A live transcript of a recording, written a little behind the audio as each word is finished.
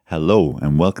Hello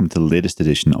and welcome to the latest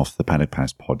edition of the Paddock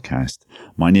Pass podcast.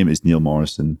 My name is Neil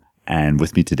Morrison and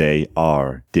with me today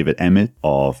are David Emmett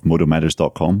of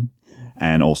MotoMatters.com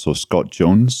and also Scott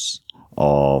Jones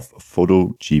of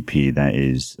PhotoGP, that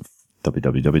is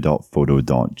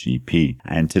www.photo.gp.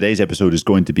 And today's episode is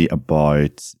going to be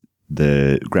about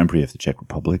the Grand Prix of the Czech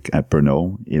Republic at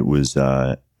Brno. It was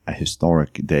a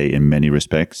historic day in many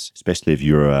respects, especially if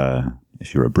you're a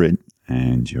Brit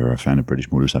and you're a fan of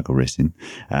British motorcycle racing.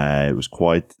 It was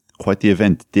quite the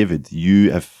event. David,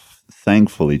 you have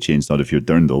thankfully changed out of your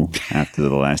dirndl after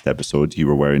the last episode. You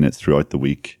were wearing it throughout the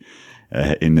week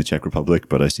in the Czech Republic,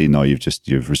 but I see now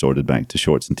you've resorted back to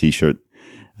shorts and t-shirt.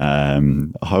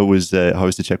 How was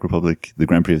the Czech Republic, the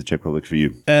Grand Prix of the Czech Republic for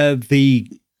you? The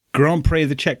Grand Prix of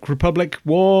the Czech Republic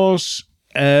was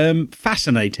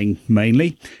fascinating,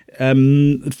 mainly.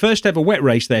 First ever wet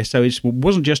race there, so it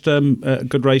wasn't just a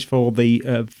good race for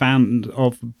the fan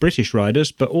of British riders,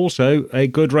 but also a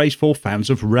good race for fans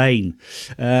of rain.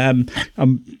 I'm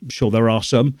sure there are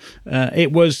some.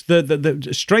 It was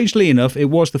strangely enough, it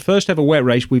was the first ever wet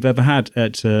race we've ever had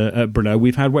at Brno.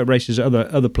 We've had wet races at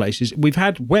other places. We've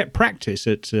had wet practice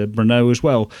at Brno as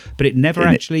well, but it never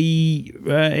actually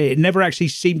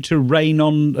seemed to rain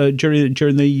on during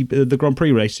the Grand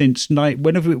Prix race since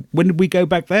when did we go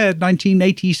back there?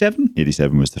 1987?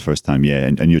 87 was the first time, yeah.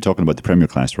 And you're talking about the Premier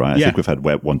class, right? I think we've had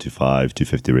wet 125,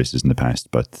 250 races in the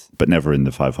past, but never in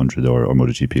the 500 or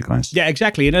MotoGP class. Yeah,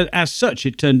 exactly. And as such,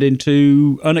 it turned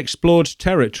into unexplored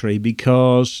territory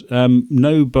because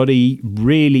nobody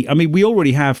really... I mean, we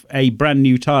already have a brand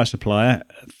new tyre supplier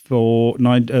for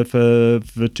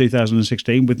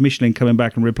 2016 with Michelin coming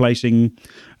back and replacing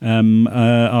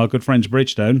our good friends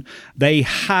Bridgestone. They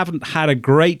haven't had a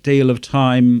great deal of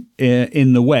time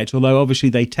in the wet, although obviously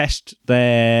they test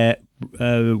their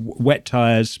wet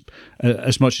tyres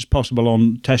as much as possible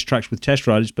on test tracks with test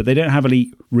riders, but they don't have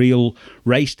any real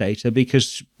race data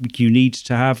because you need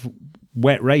to have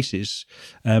wet races.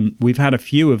 We've had a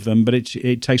few of them, but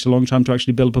it takes a long time to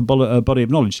actually build up a body of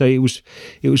knowledge. So it was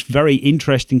very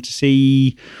interesting to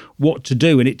see what to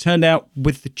do, and it turned out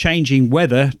with the changing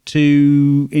weather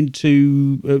to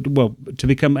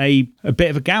become a bit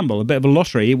of a gamble, a bit of a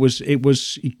lottery. It was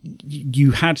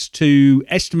you had to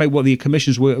estimate what the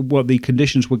conditions were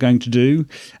going to do,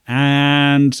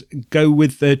 and go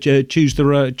with choose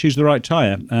the right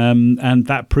tire, and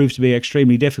that proved to be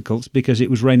extremely difficult because it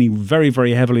was raining very,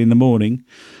 very heavily in the morning.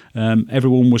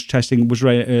 Everyone was testing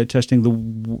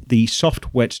the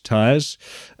soft wet tires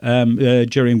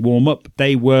during warm up.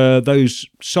 Those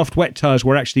soft wet tires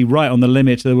were actually right on the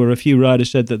limit. There were a few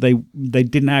riders said that they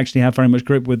didn't actually have very much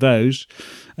grip with those.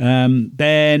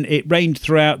 Then it rained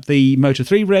throughout the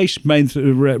Moto3 race, rained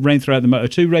throughout the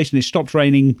Moto2 race, and it stopped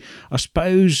raining, I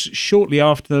suppose, shortly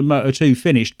after the Moto2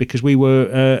 finished, because we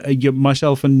were,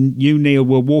 myself and you, Neil,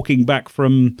 were walking back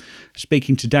from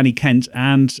speaking to Danny Kent,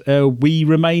 and we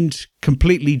remained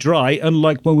completely dry,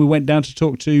 unlike when we went down to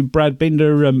talk to Brad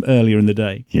Binder earlier in the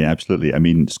day. Yeah, absolutely. I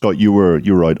mean, Scott, you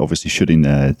were out obviously shooting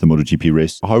the MotoGP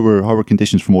race. How were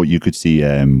conditions from what you could see?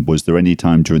 Was there any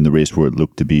time during the race where it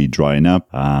looked to be drying up,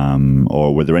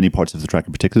 or were there any parts of the track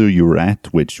in particular you were at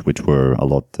which were a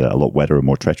lot wetter and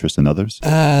more treacherous than others?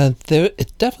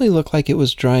 It definitely looked like it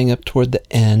was drying up toward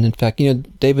the end. In fact,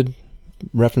 David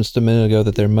referenced a minute ago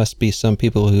that there must be some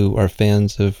people who are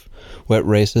fans of wet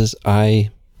races. I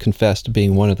confess to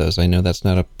being one of those. I know that's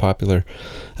not a popular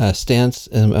stance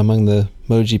among the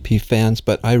MotoGP fans,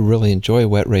 but I really enjoy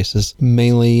wet races,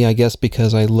 mainly, I guess,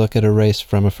 because I look at a race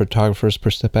from a photographer's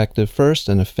perspective first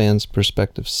and a fan's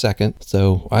perspective second.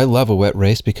 So I love a wet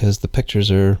race because the pictures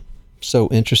are so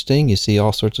interesting. You see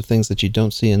all sorts of things that you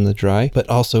don't see in the dry, but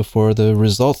also for the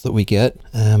results that we get.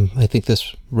 I think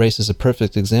this race is a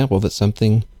perfect example that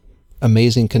something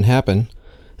amazing can happen.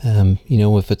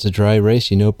 If it's a dry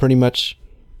race, pretty much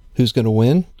who's going to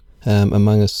win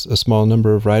among a small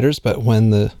number of riders, but when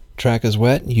the track is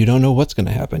wet, you don't know what's going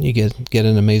to happen. You get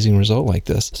an amazing result like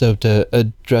this. So to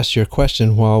address your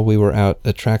question, while we were out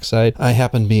at trackside, I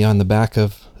happened to be on the back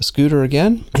of a scooter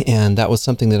again, and that was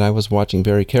something that I was watching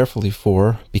very carefully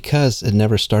for because it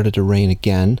never started to rain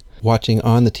again. Watching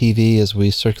on the TV as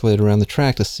we circulated around the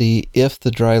track to see if the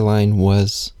dry line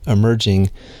was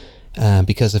emerging,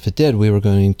 because if it did, we were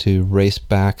going to race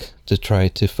back to try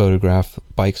to photograph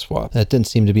bike swap. That didn't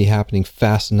seem to be happening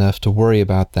fast enough to worry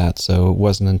about that, so it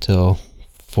wasn't until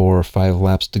 4 or 5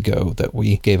 laps to go that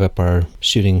we gave up our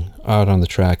shooting out on the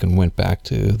track and went back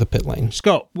to the pit lane.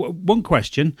 Scott, one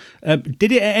question.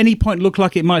 Did it at any point look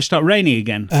like it might start raining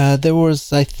again? There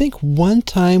was, I think, one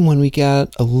time when we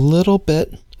got a little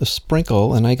bit of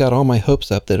sprinkle, and I got all my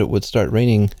hopes up that it would start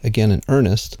raining again in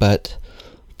earnest, but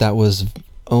that was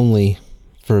only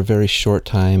for a very short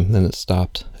time, then it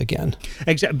stopped again.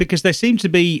 Exactly, because there seemed to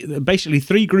be basically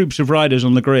three groups of riders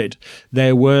on the grid.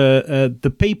 There were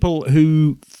the people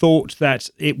who thought that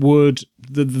it would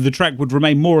the track would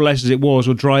remain more or less as it was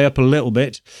or dry up a little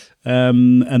bit,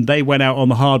 and they went out on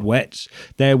the hard wets.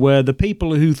 There were the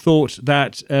people who thought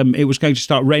that it was going to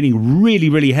start raining really,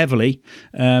 really heavily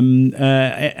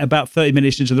about 30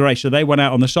 minutes into the race, so they went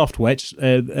out on the soft wets,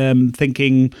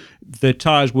 thinking the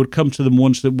tyres would come to them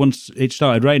once it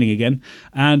started raining again.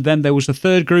 And then there was a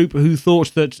third group who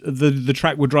thought that the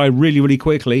track would dry really, really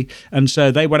quickly, and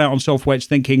so they went out on soft wets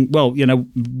thinking, well,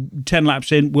 10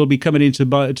 laps in, we'll be coming in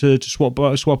to swap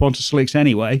onto slicks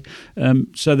anyway,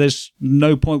 so there's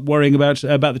no point worrying about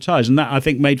the tyres. And that, I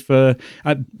think, made for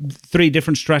three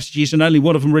different strategies, and only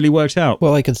one of them really worked out.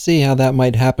 Well, I could see how that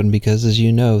might happen because, as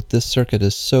you know, this circuit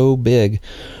is so big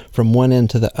from one end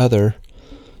to the other.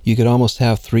 You could almost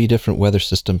have three different weather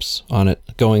systems on it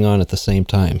going on at the same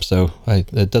time. So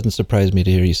it doesn't surprise me to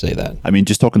hear you say that. I mean,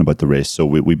 just talking about the race. So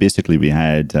we basically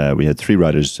had three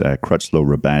riders, Crutchlow,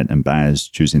 Rabat, and Baz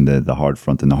choosing the hard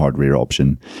front and the hard rear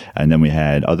option, and then we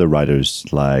had other riders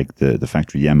like the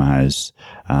factory Yamahas.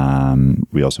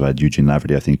 We also had Eugene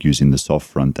Laverty, I think, using the soft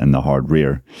front and the hard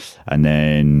rear, and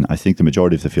then I think the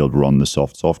majority of the field were on the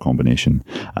soft combination.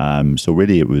 So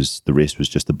really, the race was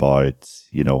just about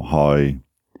how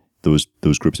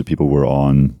those groups of people were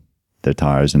on their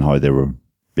tires and how they were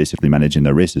basically managing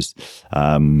their races.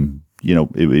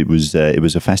 It was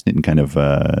a fascinating kind of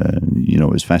it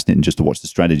was fascinating just to watch the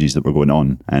strategies that were going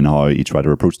on and how each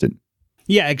rider approached it.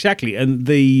 Yeah, exactly. And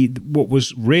what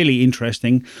was really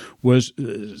interesting was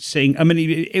seeing, I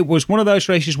mean, it was one of those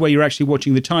races where you're actually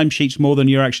watching the timesheets more than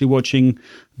you're actually watching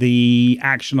the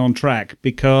action on track,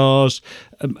 because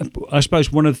I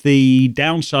suppose one of the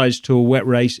downsides to a wet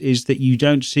race is that you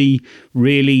don't see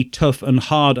really tough and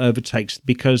hard overtakes,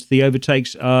 because the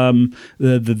overtakes,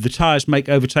 the tyres make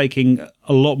overtaking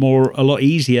a lot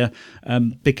easier,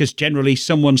 because generally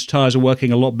someone's tyres are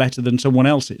working a lot better than someone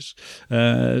else's.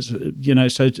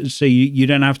 So you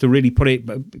don't have to really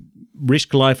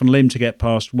risk life and limb to get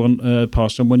past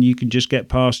someone. You can just get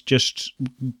past just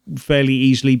fairly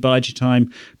easily, bide your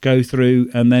time, go through,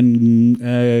 and then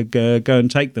go and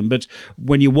take them. But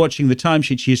when you're watching the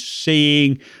timesheets, you're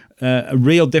seeing a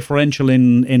real differential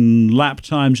in lap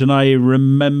times. And I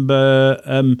remember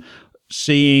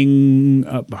seeing,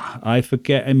 I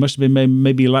forget, it must have been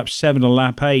maybe lap 7 or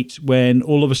lap 8, when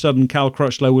all of a sudden Cal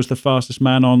Crutchlow was the fastest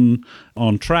man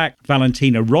on track.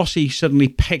 Valentino Rossi suddenly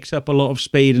picked up a lot of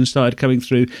speed and started coming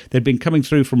through. They'd been coming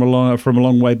through from a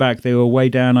long way back. They were way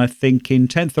down, I think, in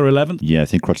 10th or 11th. Yeah, I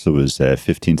think Crutchlow was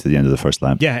 15th at the end of the first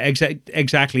lap. Yeah,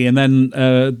 exactly. And then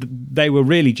they were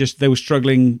really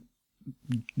struggling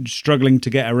to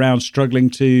get around, struggling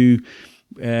to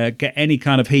get any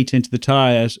kind of heat into the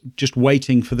tyres, just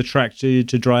waiting for the track to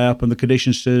dry up and the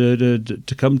conditions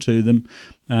to come to them,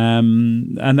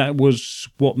 and that was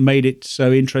what made it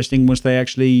so interesting once they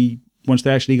actually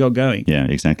got going. Yeah,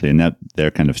 exactly. And that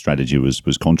their kind of strategy was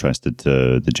contrasted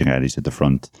to the Ducatis at the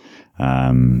front.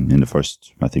 In the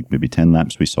first, I think, maybe 10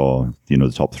 laps, we saw the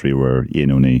top three were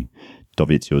Iannone,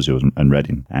 Dovizioso and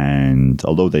Redding. And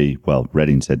although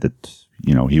Redding said that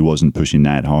he wasn't pushing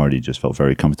that hard, he just felt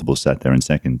very comfortable sat there in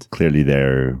second. Clearly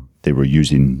they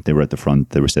were at the front,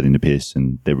 they were setting the pace,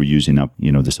 and they were using up,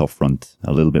 the soft front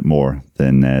a little bit more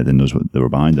than those that were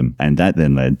behind them. And that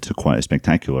then led to quite a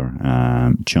spectacular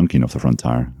chunking of the front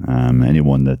tire.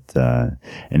 Anyone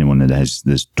that has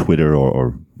this Twitter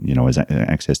or has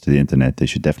access to the internet, they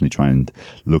should definitely try and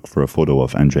look for a photo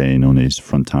of Andrea Iannone's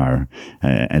front tire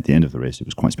at the end of the race. It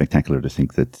was quite spectacular to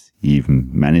think that he even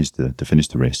managed to finish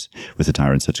the race with the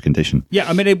tire in such condition. Yeah,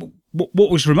 I mean,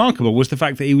 what was remarkable was the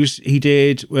fact that he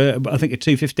did I think a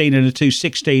 2:15 and a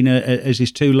 2:16 as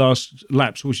his two last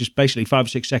laps, which is basically 5 or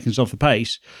 6 seconds off the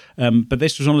pace. But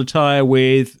this was on a tyre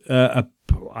with I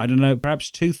don't know,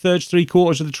 perhaps 2/3,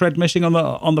 3/4 of the tread missing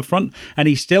on the front, and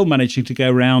he's still managing to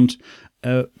go around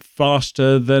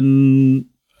faster than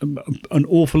an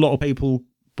awful lot of people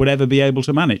would ever be able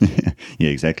to manage. Yeah,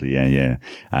 exactly. Yeah.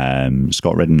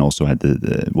 Scott Redding also had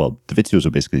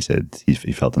Dovizioso basically said he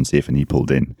felt unsafe and he pulled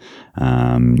in.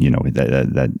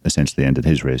 That essentially ended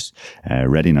his race.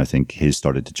 Redding, I think, his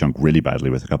started to chunk really badly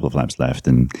with a couple of laps left,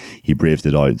 and he braved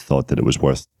it out, thought that it was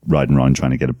worth riding around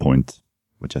trying to get a point,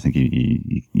 which I think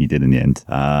he did in the end.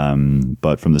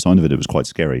 But from the sound of it, it was quite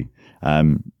scary.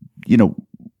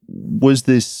 Was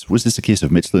this a case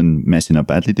of Michelin messing up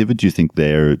badly, David? Do you think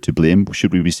they're to blame?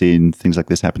 Should we be seeing things like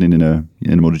this happening in a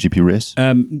MotoGP race?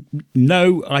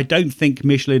 No, I don't think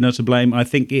Michelin are to blame. I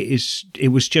think it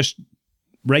was just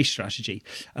race strategy.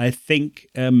 I think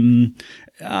there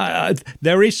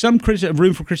is some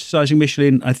room for criticizing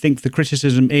Michelin. I think the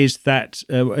criticism is that,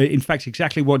 in fact,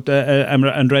 exactly what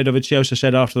Andrea Dovizioso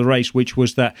said after the race, which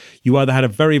was that you either had a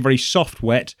very, very soft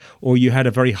wet or you had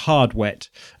a very hard wet.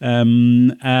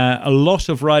 A lot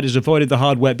of riders avoided the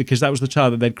hard wet because that was the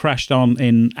tyre that they'd crashed on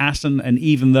in Assen, and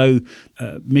even though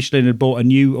Michelin had bought a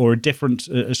new or a different,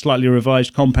 a slightly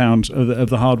revised compound of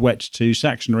the hard wet to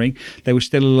Sachsenring, they were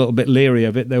still a little bit leery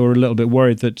of it. They were a little bit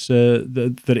worried that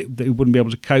it wouldn't be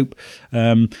able to cope.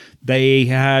 They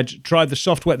had tried the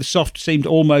soft wet. The soft seemed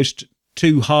almost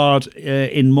too hard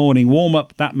in morning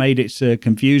warm-up. That made it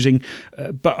confusing.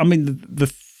 But I mean,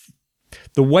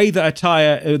 the way that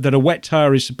a wet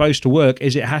tire is supposed to work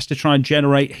is it has to try and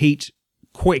generate heat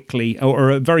quickly,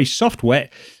 or a very soft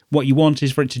wet. What you want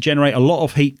is for it to generate a lot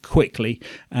of heat quickly,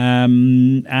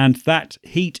 and that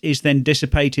heat is then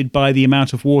dissipated by the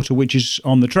amount of water which is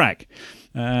on the track.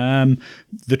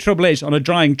 The trouble is, on a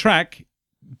drying track,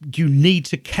 you need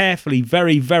to carefully,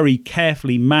 very, very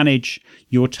carefully manage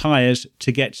your tyres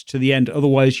to get to the end.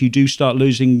 Otherwise, you do start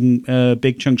losing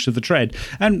big chunks of the tread.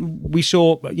 And we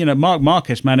saw, Marc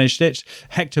Marquez managed it.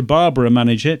 Hector Barbera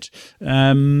managed it.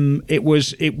 It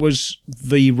was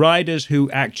the riders who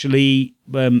actually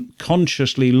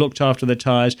consciously looked after their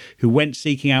tyres, who went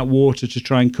seeking out water to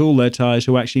try and cool their tyres,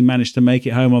 who actually managed to make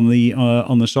it home on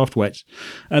the soft wets.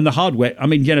 And the hard wet, I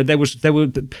mean,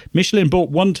 Michelin bought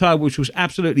one tyre which was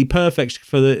absolutely perfect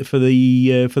for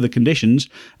the conditions,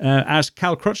 as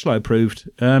Cal Crutchlow proved,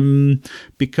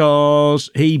 because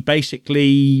he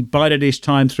basically bided his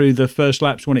time through the first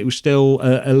laps when it was still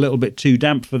a little bit too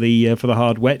damp for the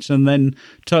hard wets, and then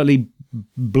totally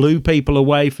blew people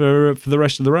away for the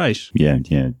rest of the race. Yeah.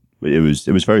 It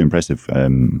was very impressive.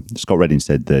 Scott Redding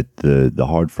said that the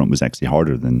hard front was actually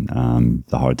harder than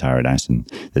the hard tire at Assen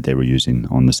that they were using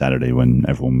on the Saturday when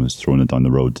everyone was throwing it down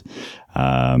the road.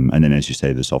 And then, as you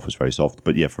say, the soft was very soft.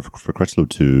 But yeah, for Crutchlow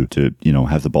to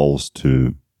have the balls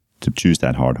to choose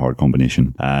that hard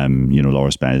combination.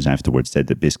 Loris Baz afterwards said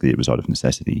that basically it was out of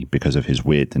necessity because of his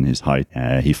weight and his height.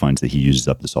 He finds that he uses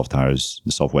up the soft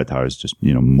wet tires, just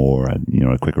more at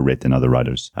a quicker rate than other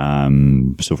riders.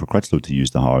 So for Crutchlow to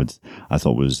use the hard, I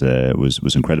thought was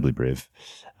incredibly brave.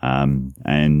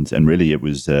 And really it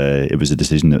was a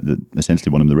decision that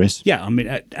essentially won him the race. Yeah, I mean,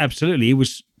 absolutely. It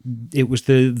was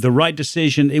the right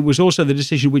decision. It was also the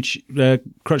decision which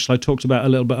Crutchlow talked about a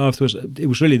little bit afterwards. It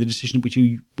was really the decision which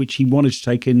he wanted to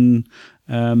take in,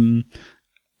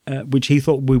 which he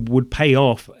thought would pay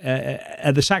off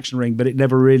at the Sachsenring, but it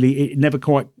never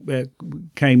quite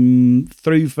came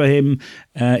through for him.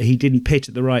 He didn't pit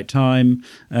at the right time.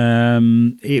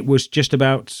 It was just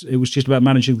about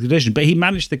managing the conditions, but he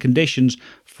managed the conditions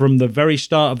from the very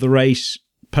start of the race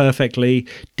perfectly,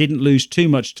 didn't lose too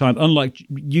much time, unlike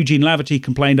Eugene Laverty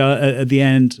complained at the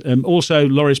end. Also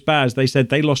Loris Baz, they said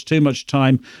they lost too much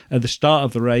time at the start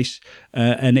of the race,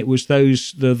 and it was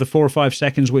the 4 or 5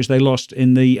 seconds which they lost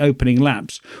in the opening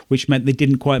laps, which meant they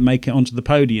didn't quite make it onto the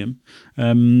podium.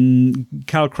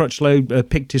 Cal Crutchlow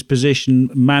picked his position,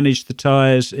 managed the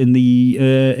tyres in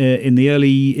the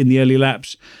early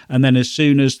laps, and then as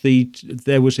soon as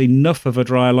there was enough of a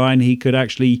dry line, he could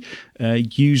actually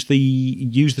use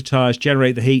the tyres,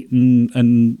 generate the heat,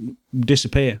 and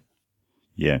disappear.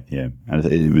 Yeah, and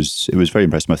it was very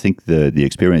impressive. I think the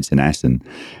experience in Assen,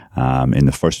 in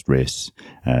the first race,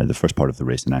 the first part of the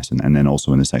race in Assen, and then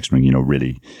also in the Sachsenring,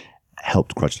 really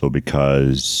helped Crutchlow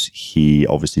because he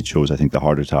obviously chose, I think, the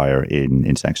harder tire in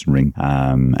Sachsenring,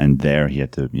 and there he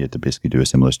had to basically do a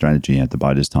similar strategy. He had to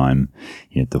bide his time,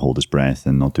 he had to hold his breath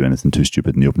and not do anything too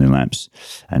stupid in the opening laps,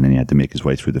 and then he had to make his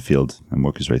way through the field and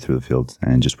work his way through the field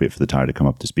and just wait for the tire to come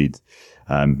up to speed.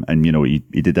 And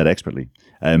he did that expertly.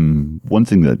 One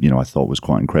thing that I thought was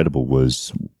quite incredible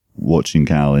was watching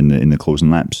Cal in the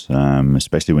closing laps,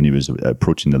 especially when he was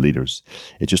approaching the leaders.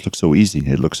 It just looked so easy.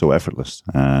 It looked so effortless.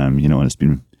 And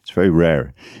it's very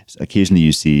rare. Occasionally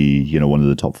you see, one of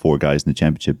the top 4 guys in the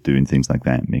championship doing things like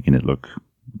that, making it look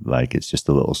like it's just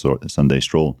a little Sunday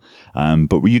stroll.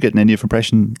 But were you getting any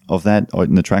impression of that out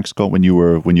in the track, Scott, when you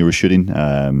were shooting,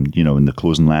 in the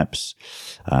closing laps,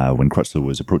 when Crutchlow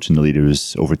was approaching the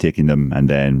leaders, overtaking them, and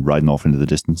then riding off into the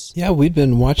distance? Yeah, we've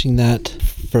been watching that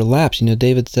for laps.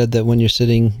 David said that when you're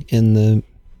sitting in the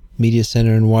media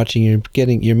center and watching,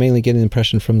 you're mainly getting an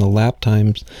impression from the lap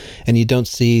times, and you don't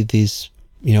see these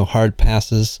hard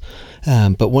passes.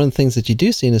 But one of the things that you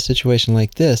do see in a situation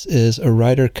like this is a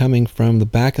rider coming from the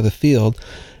back of the field,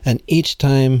 and each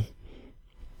time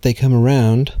they come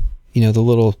around, the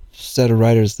little set of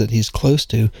riders that he's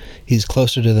closer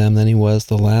to them than he was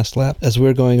the last lap. As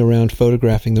we're going around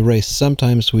photographing the race,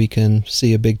 sometimes we can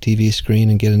see a big TV screen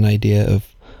and get an idea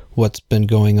of what's been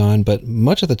going on, but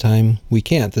much of the time we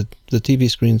can't. The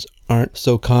TV screens aren't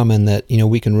so common that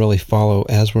we can really follow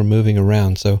as we're moving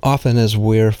around. So often as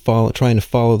we're trying to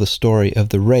follow the story of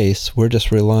the race, we're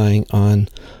just relying on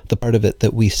the part of it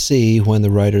that we see when the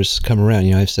riders come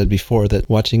around. I've said before that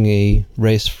watching a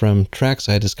race from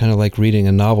trackside is kind of like reading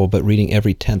a novel, but reading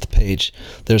every 10th page.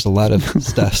 There's a lot of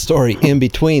story in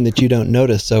between that you don't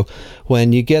notice. So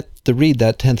when you get to read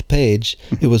that 10th page,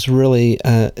 it was really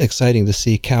exciting to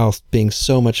see Cal being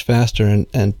so much faster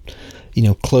and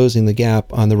closing the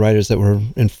gap on the riders that were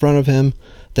in front of him.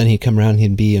 Then he'd come around,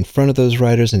 he'd be in front of those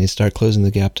riders, and he'd start closing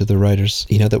the gap to the riders,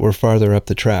 that were farther up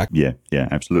the track. Yeah,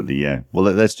 absolutely, yeah.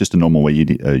 Well, that's just a normal way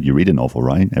you read a novel,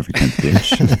 right? Every 10th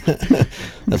page.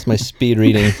 That's my speed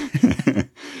reading.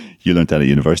 You learned that at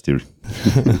university.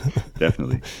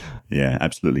 Definitely. Yeah,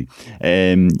 absolutely.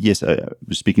 Yes, I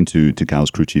was speaking to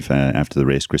Cal's crew chief after the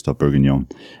race, Christophe Bourguignon,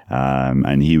 and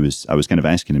I was kind of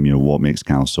asking him, what makes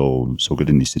Cal so good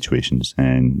in these situations,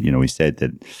 and he said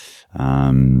that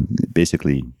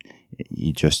basically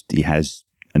he has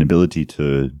an ability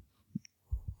to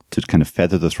kind of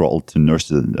feather the throttle to nurse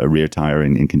a rear tire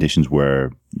in conditions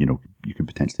where you could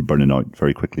potentially burn it out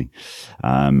very quickly.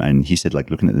 And he said,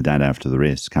 looking at the data after the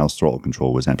race, Cal's throttle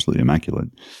control was absolutely immaculate.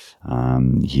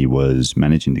 He was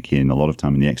managing to gain a lot of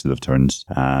time in the exit of turns,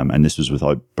 and this was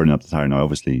without burning up the tire. Now,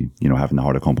 obviously, having the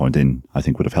harder compound in, I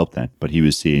think would have helped that. But he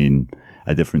was seeing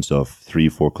a difference of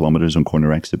 3-4 kilometers on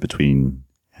corner exit between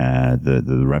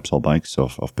the Repsol bikes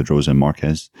of Pedrosa and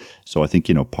Marquez. So I think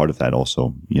part of that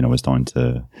also is down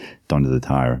to the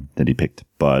tire that he picked,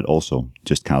 but also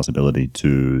just Cal's ability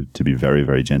to be very,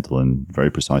 very gentle and very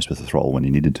precise with the throttle when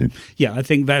he needed to. Yeah, I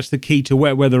think that's the key to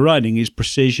wet weather riding is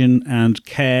precision and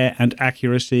care and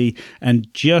accuracy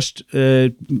and just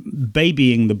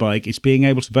babying the bike. It's being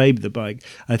able to baby the bike.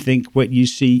 I think what you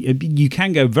see, you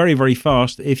can go very, very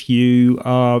fast if you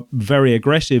are very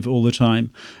aggressive all the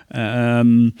time.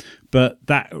 But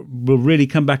that will really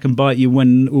come back and bite you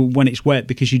when it's wet,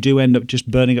 because you do end up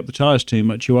just burning up the tires too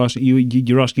much. You're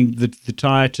asking the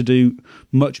tire to do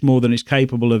much more than it's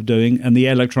capable of doing, and the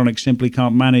electronics simply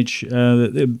can't manage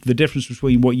the difference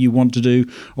between what you want to do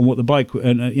and what the bike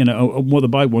what the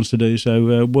bike wants to do.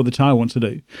 So what the tire wants to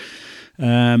do.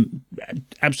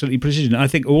 Absolutely precision. I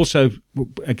think also,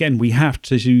 again, we have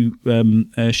to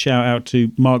shout out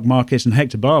to Marc Marquez and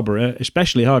Hector Barbera,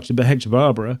 especially Hector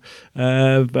Barbera,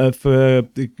 for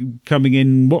coming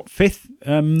in fifth?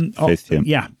 Fifth, yeah.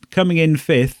 Yeah, coming in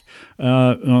fifth,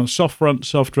 soft front,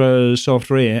 soft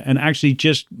rear, and actually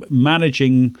just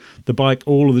managing the bike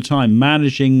all of the time,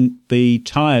 managing the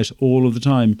tires all of the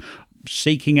time,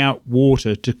 seeking out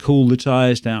water to cool the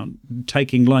tires down,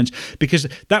 taking lines, because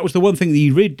that was the one thing that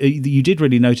you did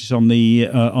really notice on the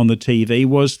TV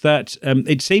was that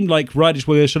it seemed like riders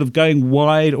were sort of going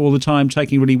wide all the time,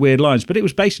 taking really weird lines, but it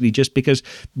was basically just because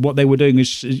what they were doing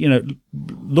is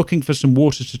looking for some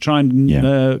water to try and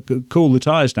cool the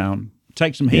tires down.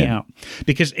 Take some heat out,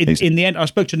 because in the end, I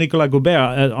spoke to Nicolas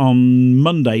Goubert on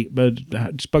Monday, but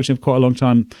spoke to him for quite a long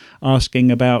time, asking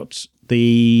about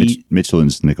the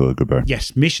Michelin's Nicolas Goubert.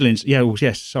 Yes, Michelin's. Yeah,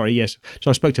 yes. Sorry, yes. So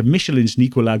I spoke to Michelin's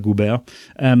Nicolas Goubert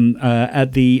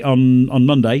on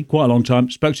Monday, quite a long time.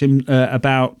 Spoke to him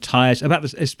about tires,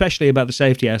 especially about the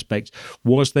safety aspect.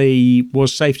 Was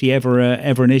safety ever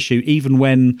an issue, even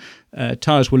when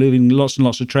tires were losing lots and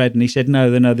lots of tread? And he said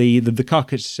no. The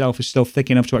carcass itself is still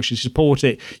thick enough to actually support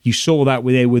it. You saw that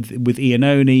with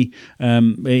Iannone.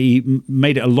 He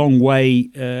made it a long way.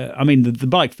 The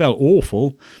bike felt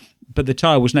awful, but the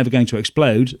tyre was never going to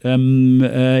explode.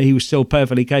 He was still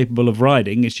perfectly capable of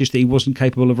riding. It's just that he wasn't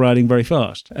capable of riding very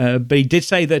fast. But he did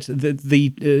say that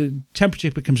the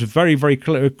temperature becomes very, very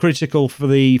critical for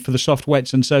the soft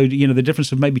wets. And so, the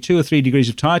difference of maybe 2 or 3 degrees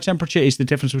of tyre temperature is the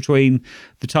difference between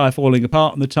the tyre falling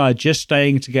apart and the tyre just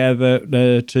staying together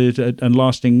and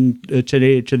lasting to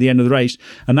the end of the race.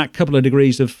 And that couple of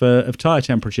degrees of tyre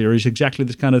temperature is exactly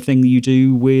the kind of thing that you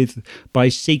do by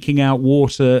seeking out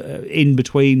water in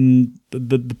between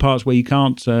the parts where you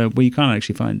can't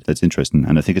actually find. That's interesting,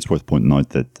 and I think it's worth pointing out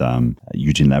that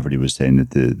Eugene Laverty was saying that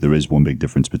there is one big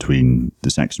difference between the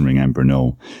Sachsenring and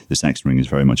Brno. The Sachsenring is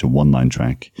very much a one-line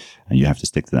track, and you have to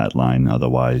stick to that line,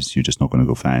 otherwise you're just not going to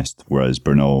go fast. Whereas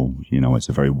Brno, it's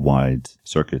a very wide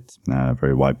circuit, a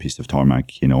very wide piece of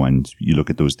tarmac, and you look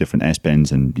at those different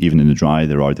S-bends, and even in the dry,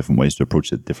 there are different ways to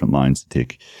approach it, different lines to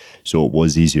take. So it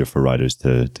was easier for riders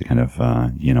to kind of,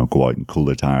 go out and cool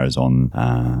their tires on,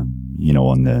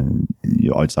 on the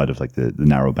outside of like the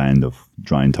narrow band of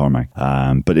drying tarmac.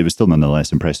 But it was still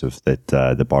nonetheless impressive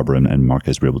that Barbara and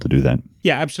Marquez were able to do that.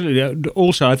 Yeah, absolutely.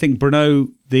 Also, I think Brno,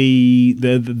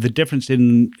 the difference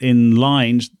in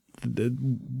lines,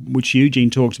 which Eugene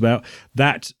talked about,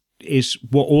 that is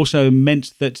what also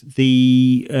meant that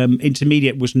the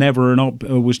intermediate was never an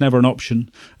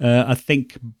option. I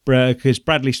think because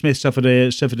Bradley Smith suffered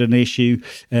an issue.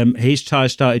 His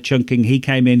tyres started chunking. He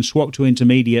came in, swapped to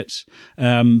intermediates,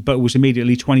 but was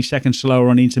immediately 20 seconds slower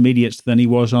on intermediates than he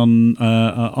was on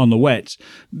the wets.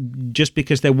 Just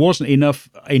because there wasn't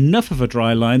enough of a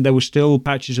dry line, there were still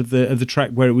patches of the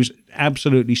track where it was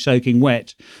absolutely soaking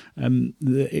wet.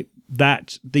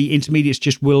 That the intermediates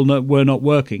just were not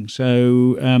working.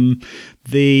 So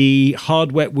the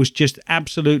hard wet was just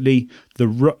absolutely the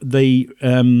right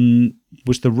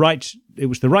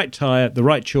tyre, the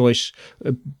right choice,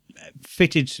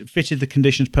 fitted the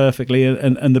conditions perfectly,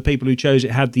 and the people who chose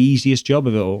it had the easiest job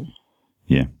of it all.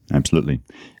 Yeah, absolutely.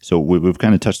 So we've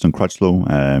kind of touched on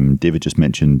Crutchlow. David just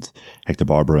mentioned Hector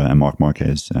Barbera and Marc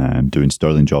Marquez doing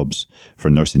sterling jobs for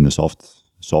nursing the soft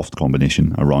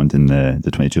combination around in the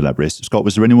 22-lap race. Scott,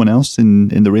 was there anyone else in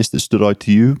the race that stood out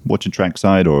to you, watching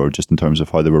trackside, or just in terms of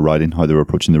how they were riding, how they were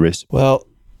approaching the race? Well,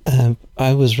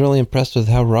 I was really impressed with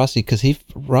how Rossi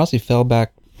fell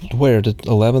back, where, to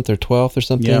 11th or 12th or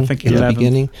something, yeah, I think in 11th. The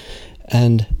beginning.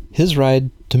 And his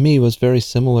ride, to me, was very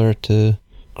similar to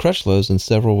Crutchlow's in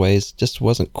several ways. Just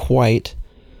wasn't quite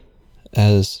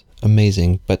as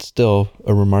amazing, but still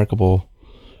a remarkable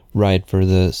ride for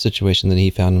the situation that he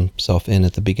found himself in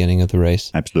at the beginning of the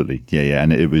race. Absolutely. Yeah.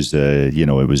 And it was, I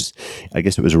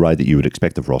guess it was a ride that you would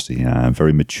expect of Rossi.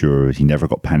 Very mature. He never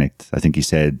got panicked. I think he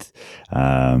said,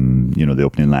 the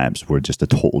opening laps were just a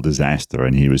total disaster.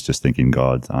 And he was just thinking,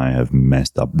 God, I have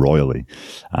messed up royally.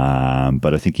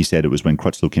 But I think he said it was when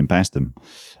Crutchlow came past him.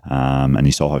 And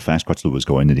he saw how fast Crutchlow was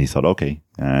going, and he thought, okay,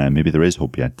 maybe there is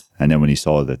hope yet. And then when he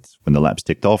saw that when the laps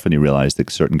ticked off and he realized that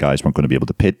certain guys weren't going to be able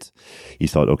to pit, he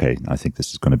thought, okay, I think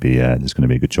this is going to be a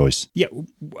good choice. Yeah,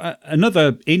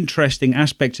 another interesting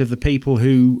aspect of the people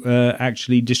who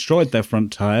actually destroyed their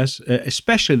front tyres,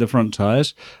 especially the front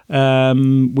tyres,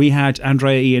 we had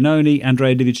Andrea Iannone,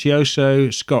 Andrea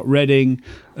Dovizioso, Scott Redding,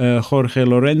 Jorge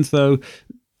Lorenzo,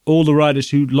 all the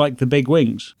riders who like the big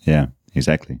wings. Yeah,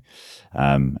 exactly.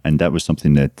 And that was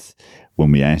something that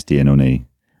when we asked Iannone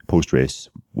post-race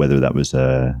whether that was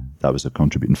a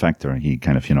contributing factor, he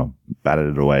kind of, batted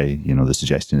it away. The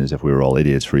suggestion is if we were all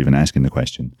idiots for even asking the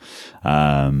question.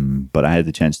 But I had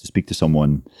the chance to speak to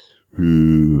someone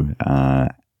who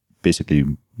basically,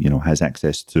 has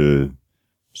access to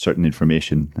certain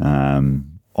information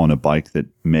on a bike that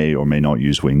may or may not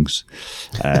use wings,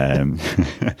 and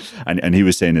he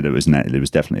was saying that it was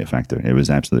definitely a factor. It was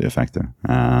absolutely a factor.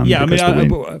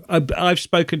 I've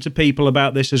spoken to people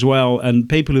about this as well, and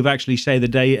people who've actually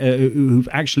who've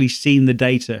actually seen the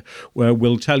data,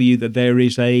 will tell you that there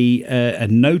is a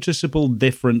noticeable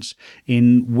difference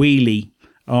in wheelie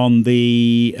on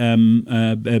the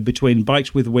between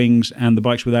bikes with wings and the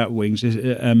bikes without wings.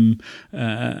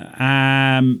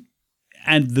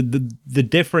 And the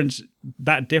difference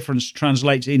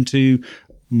translates into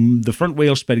the front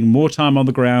wheel spending more time on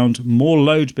the ground, more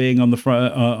load being on the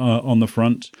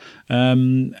front,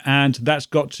 and that's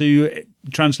got to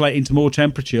translate into more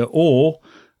temperature, or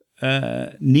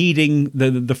needing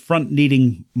the front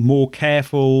needing more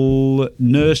careful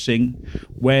nursing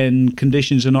when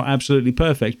conditions are not absolutely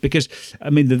perfect. Because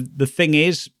the thing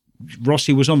is,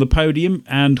 Rossi was on the podium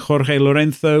and Jorge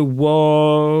Lorenzo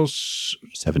was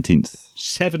 17th.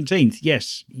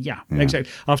 Yes. Yeah,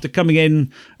 exactly. After coming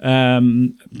in,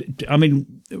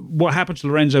 what happened to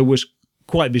Lorenzo was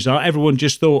quite bizarre. Everyone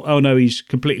just thought, oh no, he's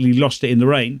completely lost it in the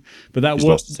rain. But that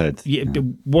lost his head. It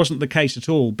wasn't the case at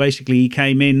all. Basically, he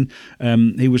came in,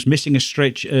 he was missing a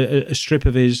strip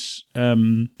of his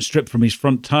strip from his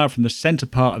front tire, from the center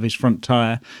part of his front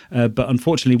tire. But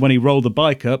unfortunately, when he rolled the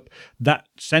bike up, that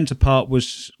center part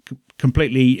was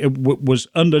completely was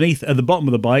underneath at the bottom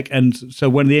of the bike, and so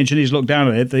when the engineers looked down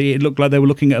at it, it looked like they were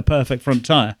looking at a perfect front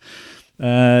tire.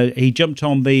 He jumped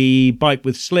on the bike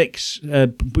with slicks,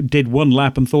 did one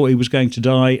lap and thought he was going to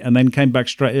die, and then came back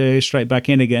straight back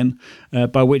in again.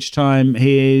 By which time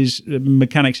his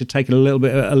mechanics had taken a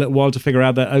little while to figure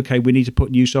out that, okay, we need to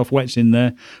put new soft wets in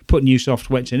there. Put new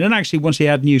soft wets in, and actually once he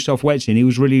had new soft wets in, he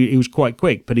was quite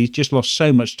quick, but he's just lost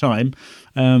so much time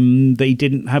that he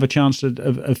didn't have a chance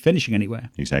of finishing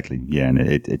anywhere. Exactly, yeah, and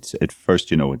it's at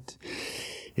first,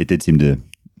 it did seem to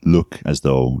look as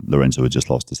though Lorenzo had just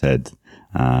lost his head,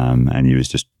 and he was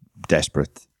just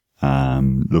desperate,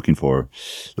 looking for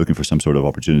some sort of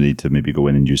opportunity to maybe go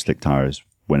in and use slick tires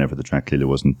whenever the track clearly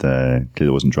wasn't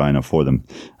dry enough for them.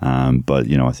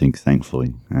 But I think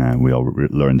thankfully we all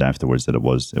learned afterwards that it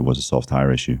was a soft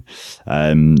tire issue.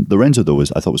 Lorenzo though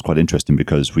I thought was quite interesting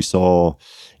because we saw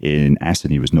in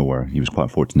Assen he was nowhere. He was quite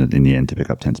fortunate in the end to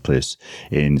pick up 10th place.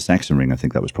 In Sachsenring, I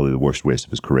think that was probably the worst race of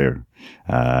his career.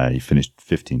 He finished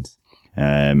 15th.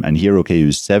 And here, okay, he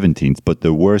was 17th, but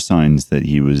there were signs that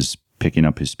he was picking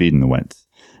up his speed in the wet.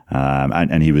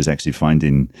 And he was actually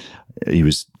he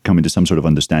was coming to some sort of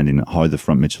understanding how the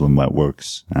front Michelin wet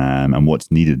works and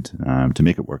what's needed to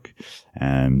make it work.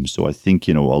 So I think,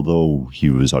 although he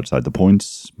was outside the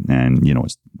points and,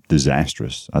 it's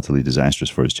disastrous, utterly disastrous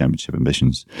for his championship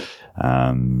ambitions,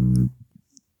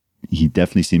 he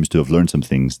definitely seems to have learned some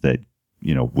things that,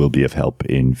 will be of help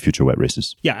in future wet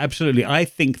races. Yeah, absolutely. I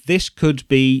think this could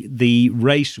be the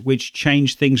race which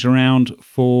changed things around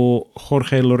for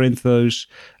Jorge Lorenzo's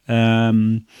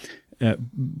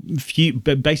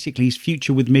basically his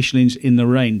future with Michelin's in the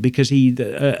rain, because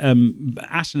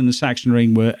Assen and the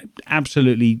Sachsenring were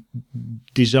absolutely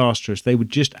disastrous. They were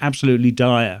just absolutely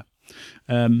dire.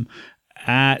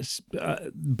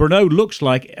 Brno looks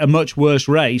like a much worse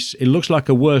race. It looks like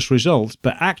a worse result,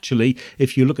 but actually,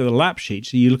 if you look at the lap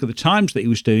sheets and you look at the times that he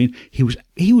was doing,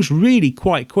 he was really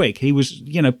quite quick. He was,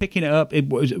 picking it up. It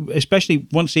was, especially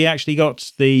once he actually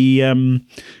got the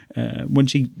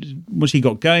once he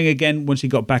got going again, once he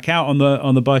got back out on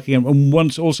the bike again, and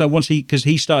once because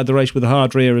he started the race with a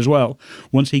hard rear as well.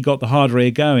 Once he got the hard rear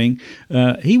going,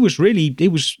 he was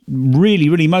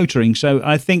really motoring. So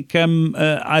I think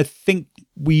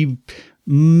we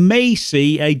may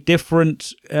see a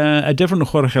different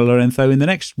Jorge Lorenzo in the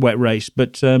next wet race,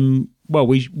 but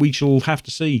we shall have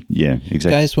to see. Yeah,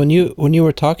 exactly. Guys, when you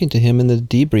were talking to him in the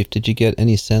debrief, did you get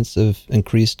any sense of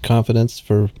increased confidence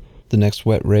for the next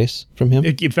wet race from him?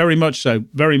 Very much so.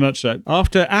 Very much so.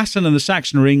 After Assen and the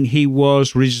Sachsenring, he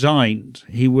was resigned.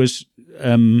 He was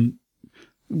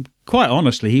quite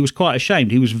honestly, he was quite ashamed.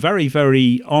 He was very,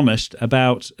 very honest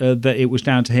about that it was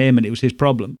down to him and it was his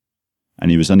problem. And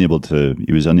he was unable to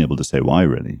say why,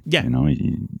 really. Yeah.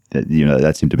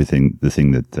 That seemed to be the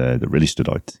thing that really stood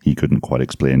out. He couldn't quite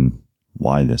explain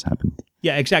why this happened.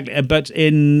 Yeah, exactly. But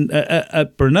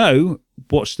at Brno,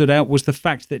 what stood out was the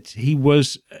fact that he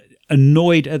was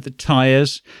annoyed at the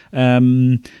tyres.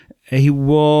 He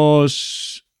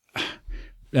was...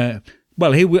 there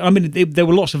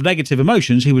were lots of negative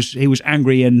emotions. He was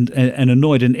angry and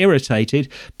annoyed and irritated,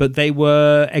 but they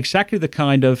were exactly the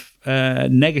kind of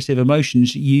negative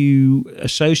emotions you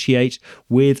associate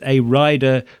with a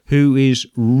rider who is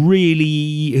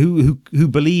really who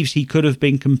believes he could have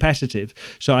been competitive.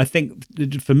 So I think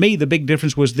for me the big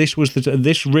difference was this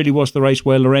really was the race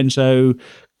where Lorenzo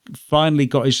finally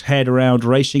got his head around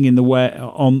racing in the wet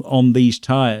on these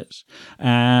tyres.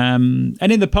 And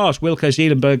in the past, Wilco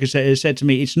Zeelenberg has said to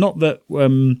me, it's not that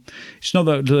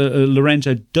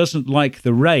Lorenzo doesn't like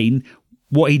the rain.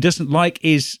 What he doesn't like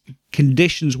is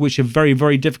conditions which are very,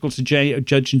 very difficult to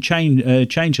judge and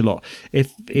change a lot.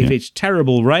 If it's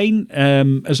terrible rain,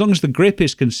 as long as the grip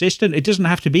is consistent, it doesn't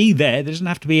have to be there. There doesn't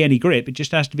have to be any grip. It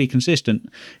just has to be consistent.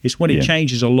 It's when it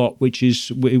changes a lot, which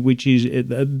is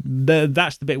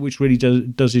that's the bit which really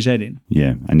does his head in.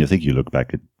 Yeah, and I think you look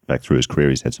back through his career,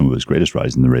 he's had some of his greatest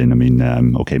rides in the rain. I mean,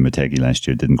 Motegi last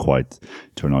year didn't quite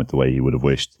turn out the way he would have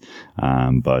wished.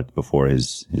 But before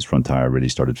his front tire really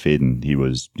started fading, he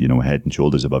was, head and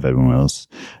shoulders above everyone else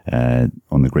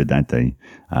on the grid that day.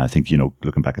 I think,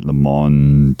 looking back at Le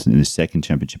Mans in his second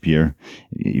championship year,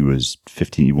 he was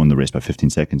 15. He won the race by 15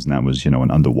 seconds, and that was,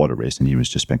 an underwater race, and he was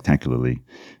just spectacularly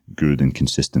good and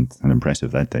consistent and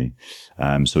impressive that day.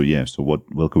 So what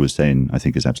Wilco was saying, I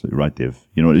think, is absolutely right, Dave.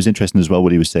 It was interesting as well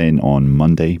what he was saying on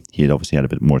Monday. He had obviously had a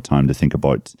bit more time to think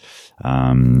about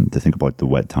the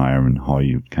wet tire and how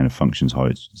it kind of functions, how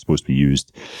it's supposed to be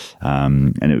used.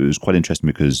 And it was quite interesting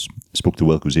because I spoke to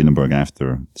Wilco Zeelenberg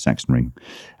after the Sachsenring,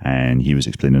 and he was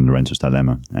explaining Lorenzo's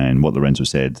dilemma. And what Lorenzo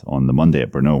said on the Monday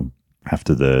at Brno,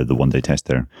 after the one-day test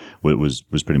there, was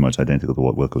pretty much identical to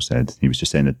what Wilco said. He was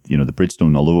just saying that, the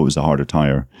Bridgestone, although it was a harder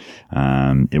tyre,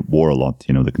 it wore a lot.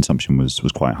 The consumption was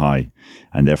quite high.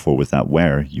 And therefore, with that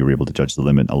wear, you were able to judge the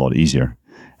limit a lot easier.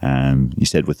 He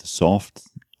said with the soft,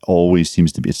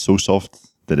 it's so soft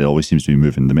that it always seems to be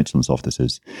moving. The Michelin soft this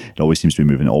is. It always seems to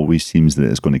be moving. It always seems that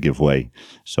it's going to give way.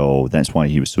 So that's why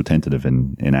he was so tentative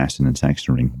in Assen and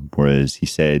Sachsenring. Whereas he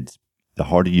said, the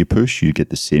harder you push, you get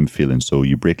the same feeling. So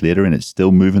you brake later and it's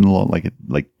still moving a lot like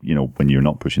when you're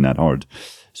not pushing that hard.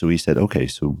 So he said, okay,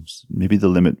 so maybe the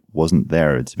limit wasn't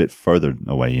there. It's a bit further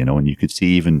away, and you could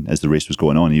see even as the race was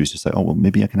going on, he was just like, oh, well,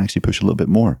 maybe I can actually push a little bit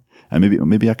more. And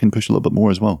maybe I can push a little bit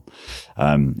more as well.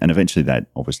 And eventually that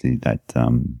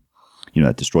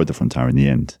destroyed the front tire in the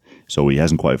end. So he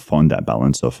hasn't quite found that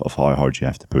balance of how hard you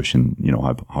have to push and,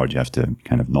 how hard you have to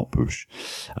kind of not push.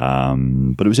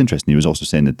 But it was interesting. He was also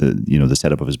saying that the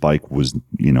setup of his bike was,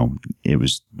 there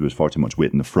was far too much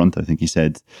weight in the front, I think he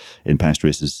said, in past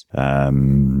races.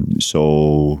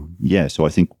 So I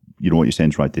think, what you're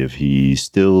saying is right, Dave. He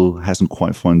still hasn't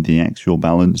quite found the actual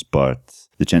balance, but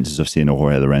the chances of seeing a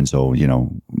Jorge Lorenzo,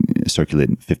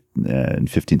 circulating in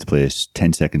 15th place,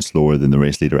 10 seconds slower than the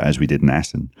race leader as we did in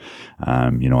Assen,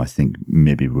 I think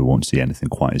maybe we won't see anything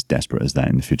quite as desperate as that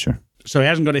in the future. So he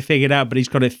hasn't got it figured out, but he's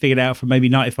got it figured out for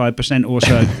maybe 95% or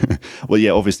so. Well,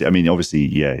 yeah, obviously,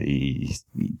 he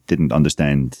didn't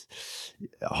understand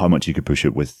how much he could push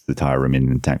it with the tire remaining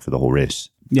intact for the whole race.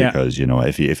 Yeah. Because,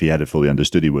 if he had it fully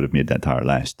understood, he would have made that tire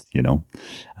last,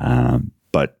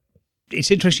 but it's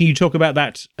interesting you talk about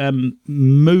that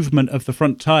movement of the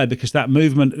front tire, because that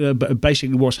movement,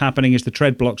 basically what's happening is the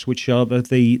tread blocks, which are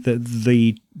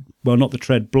the well, not the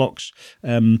tread blocks,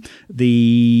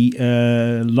 the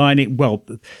lining. Well,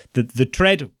 the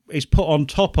tread is put on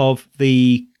top of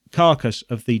the carcass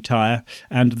of the tire,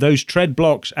 and those tread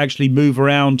blocks actually move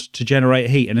around to generate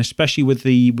heat, and especially with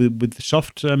the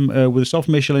soft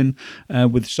Michelin,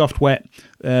 with soft wet,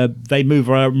 they move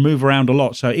around a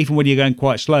lot. So even when you're going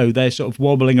quite slow, they're sort of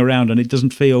wobbling around, and it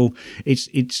doesn't feel,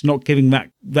 it's not giving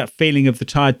that feeling of the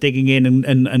tire digging in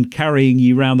and carrying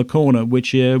you around the corner,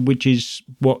 which is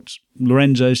what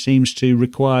Lorenzo seems to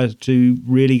require to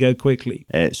really go quickly.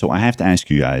 So I have to ask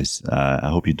you guys, I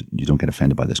hope you don't get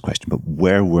offended by this question, but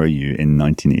where were you in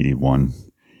 1981,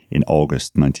 in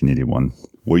August 1981?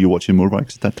 Were you watching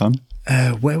motorbikes at that time?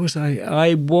 Where was I?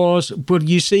 I was, well,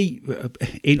 you see,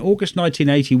 in August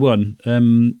 1981,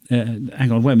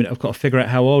 hang on, wait a minute, I've got to figure out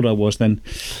how old I was then.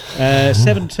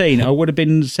 17. I would have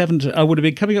been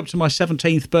coming up to my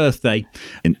 17th birthday.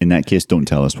 In that case, don't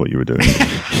tell us what you were doing.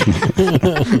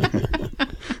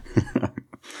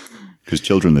 Because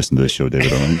children listen to this show,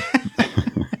 David, all right?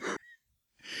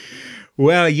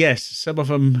 Well, yes, some of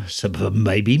them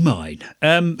may be mine.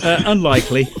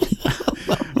 Unlikely.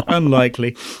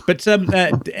 Unlikely. But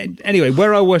anyway,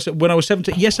 where I was when I was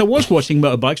 17, yes, I was watching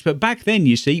motorbikes, but back then,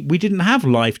 you see, we didn't have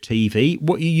live TV.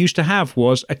 What you used to have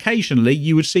was occasionally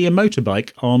you would see a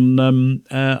motorbike on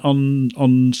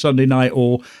Sunday night,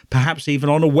 or perhaps even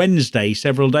on a Wednesday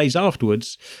several days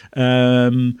afterwards.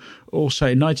 Also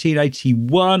in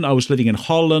 1981, I was living in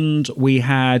Holland. We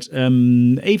had,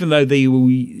 even though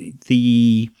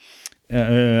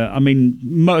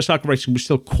motorcycle racing was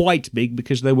still quite big,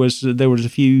 because there was a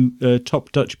few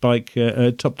top Dutch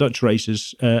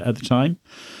races at the time.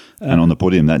 And on the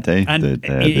podium that day,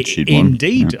 that she'd won.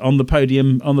 Indeed, yeah. on the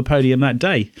podium that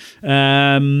day.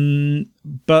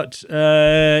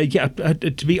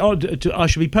 To be honest, I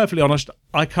should be perfectly honest,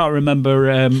 I can't remember.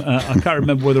 I can't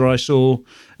remember whether I saw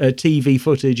TV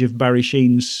footage of Barry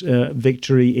Sheen's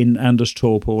victory in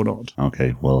Anderstorp or not.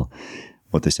 Okay, well,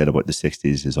 what they said about the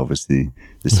 60s is obviously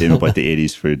the same about the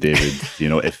 80s for David.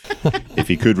 If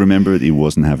he could remember it, he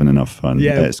wasn't having enough fun.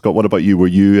 Yeah. Scott, what about you? Were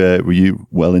you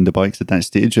well into bikes at that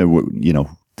stage?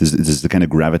 Does the kind of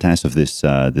gravitas of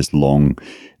this long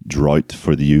drought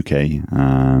for the UK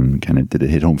did it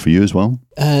hit home for you as well?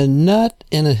 Not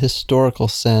in a historical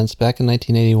sense. Back in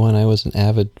 1981, I was an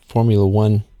avid Formula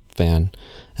One fan.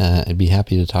 I'd be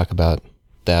happy to talk about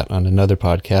that on another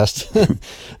podcast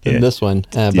than this one,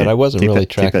 but I wasn't really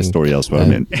tracking that story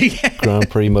elsewhere.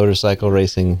 Grand Prix motorcycle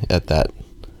racing at that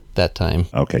time.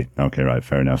 Okay, right,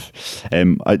 fair enough.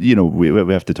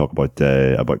 We have to talk about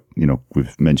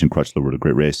we've mentioned Crutchlow were a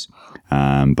great race,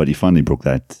 but he finally broke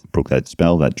that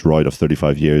spell, that drought of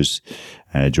 35 years,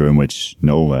 during which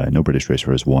no British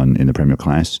racer has won in the Premier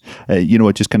Class. It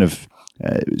just kind of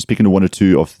speaking to one or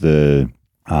two of the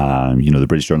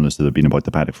British journalists that have been about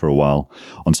the paddock for a while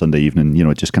on Sunday evening,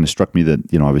 it just kind of struck me that,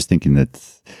 I was thinking that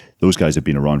those guys have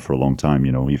been around for a long time,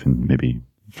 even maybe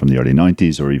from the early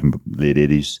 90s or even late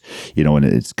 80s, and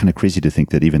it's kind of crazy to think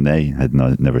that even they had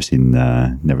never seen,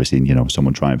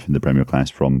 someone triumph in the Premier Class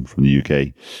from the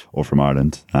UK or from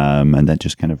Ireland. And that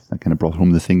just kind of brought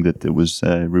home the thing that it was,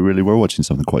 we really were watching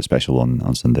something quite special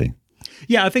on Sunday.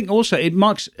 Yeah, I think also it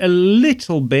marks a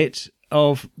little bit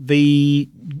of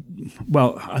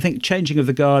I think changing of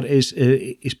the guard is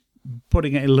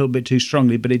putting it a little bit too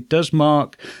strongly, but it does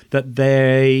mark that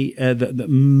the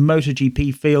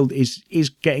MotoGP field is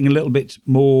getting a little bit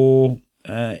more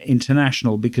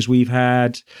international, because we've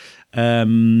had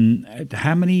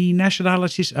How many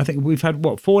nationalities? I think we've had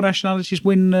 4 nationalities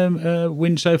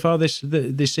win so far this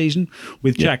season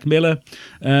with Jack Miller.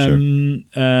 We've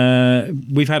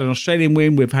had an Australian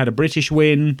win. We've had a British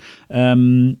win.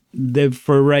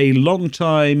 For a long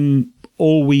time,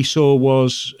 all we saw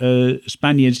was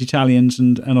Spaniards, Italians,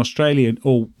 and Australian.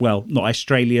 Or not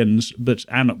Australians, but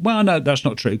no, that's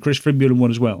not true. Chris Frimbulen won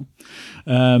as well,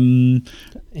 and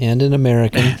an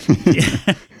American,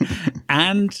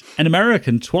 and an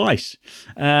American twice.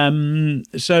 It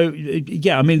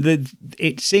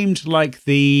seemed like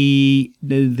the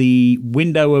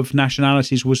window of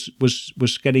nationalities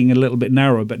was getting a little bit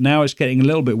narrower, but now it's getting a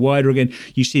little bit wider again.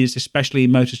 You see this especially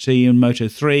in Moto 2 and Moto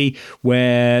 3,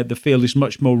 where the field is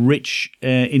much more rich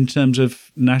in terms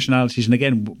of nationalities. And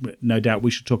again, no doubt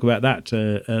we should talk about that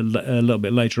a little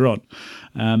bit later on.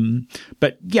 I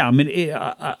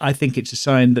think it's a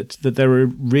sign that there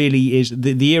really is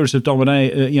the eras of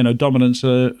dominance.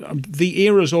 The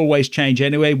eras always change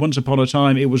anyway. Once upon a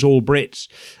time, it was all Brits,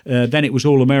 then it was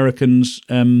all Americans,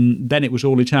 then it was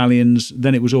all Italians,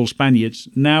 then it was all Spaniards.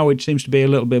 Now it seems to be a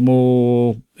little bit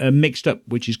more mixed up,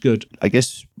 which is good. I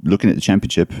guess looking at the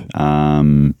championship,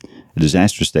 a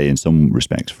disastrous day in some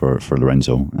respects for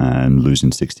Lorenzo,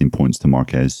 losing 16 points to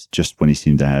Marquez just when he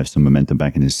seemed to have some momentum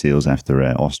back in his sails after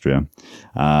Austria.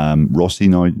 Rossi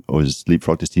now has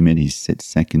leapfrogged his teammate. He sits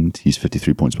second. He's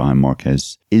 53 points behind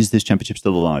Marquez. Is this championship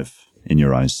still alive in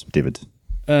your eyes, David?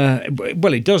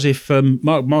 It does if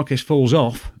Marquez falls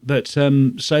off, but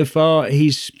so far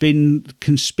he's been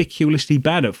conspicuously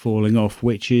bad at falling off,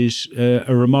 which is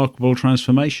a remarkable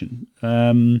transformation.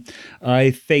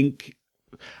 I think...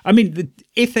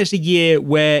 if there's a year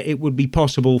where it would be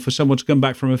possible for someone to come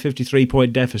back from a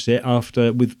 53-point deficit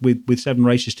after with 7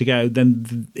 races to go,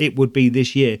 then it would be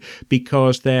this year,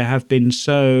 because there have been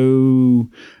so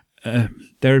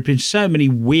many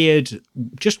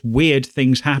weird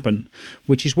things happen,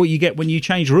 which is what you get when you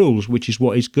change rules, which is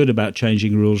what is good about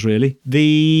changing rules, really.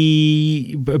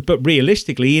 But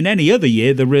realistically, in any other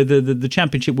year, the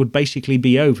championship would basically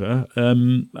be over,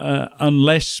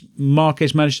 unless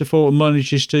Marquez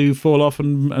manages to fall off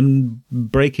and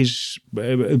break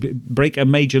a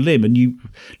major limb, and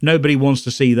nobody wants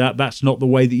to see that. That's not the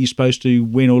way that you're supposed to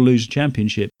win or lose a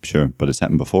championship. Sure, but it's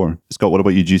happened before. Scott, what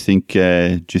about you? Do you think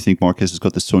Marquez has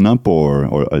got this sewn up, or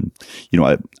I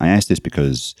asked this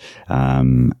because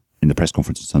in the press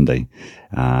conference on Sunday,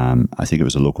 I think it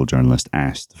was a local journalist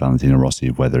asked Valentino Rossi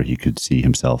whether he could see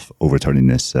himself overturning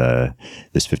this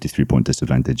 53-point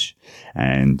disadvantage,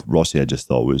 and Rossi I just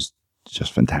thought was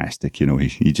just fantastic.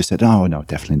 He just said, "Oh no,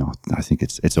 definitely not. I think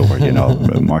it's over."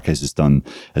 Marquez has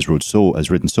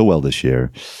ridden so well this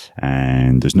year,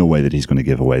 and there's no way that he's going to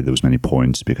give away those many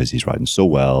points because he's riding so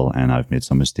well. And I've made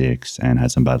some mistakes and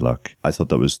had some bad luck. I thought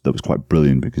that was quite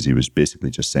brilliant, because he was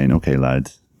basically just saying, "Okay,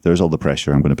 lad, there's all the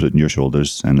pressure. I'm going to put it on your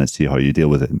shoulders, and let's see how you deal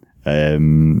with it." I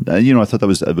thought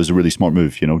that was a really smart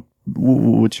move.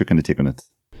 What's your kind of take on it?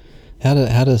 How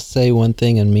to say one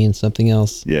thing and mean something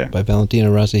else by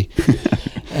Valentino Rossi.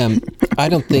 I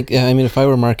don't think, if I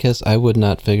were Marquez, I would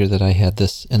not figure that I had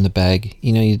this in the bag.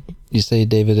 You say,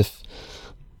 David,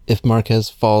 if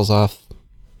Marquez falls off,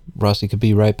 Rossi could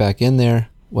be right back in there.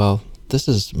 Well, this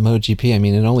is MotoGP.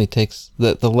 It only takes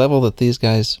the level that these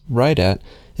guys ride at.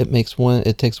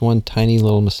 It takes one tiny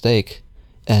little mistake,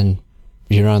 and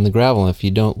you're on the gravel. If you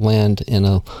don't land in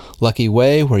a lucky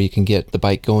way where you can get the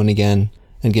bike going again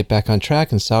and get back on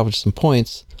track and salvage some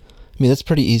points, it's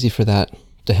pretty easy for that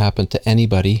to happen to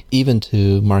anybody, even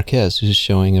to Marquez, who's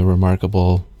showing a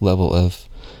remarkable level of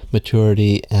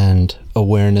maturity and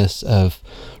awareness of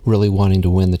really wanting to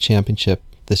win the championship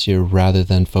this year, rather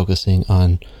than focusing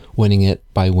on winning it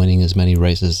by winning as many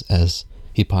races as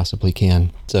he possibly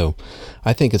can. So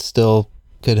I think it's still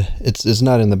good. It's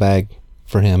not in the bag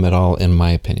for him at all, in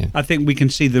my opinion. I think we can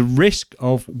see the risk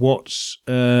of what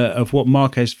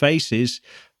Marquez faces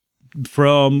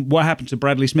from what happened to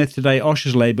Bradley Smith today at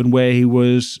Oschersleben, where he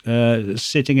was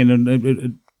sitting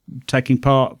in taking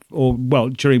part,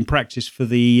 during practice for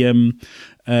the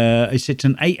it's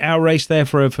an 8-hour race there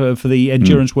for the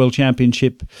Endurance World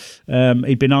Championship.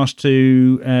 He'd been asked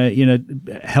to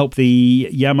help the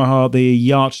Yamaha, the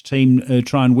yacht team,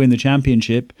 try and win the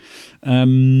championship.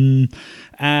 He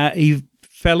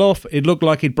fell off. It looked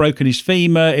like he'd broken his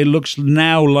femur. It looks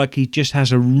now like he just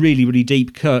has a really, really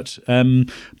deep cut.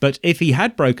 But if he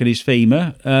had broken his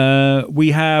femur, we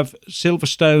have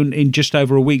Silverstone in just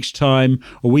over a week's time.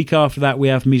 A week after that, we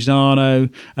have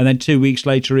Misano, and then 2 weeks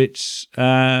later, it's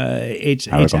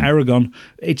Aragon.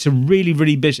 It's a really,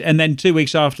 really busy. And then 2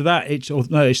 weeks after that, it's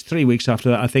 3 weeks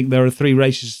after that. I think there are three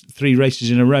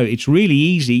races in a row. It's really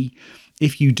easy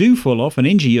if you do fall off and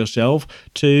injure yourself,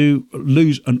 to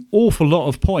lose an awful lot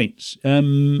of points.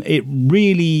 It's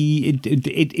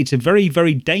a very,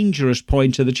 very dangerous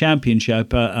point to the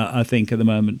championship, I think, at the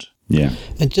moment. Yeah.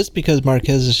 And just because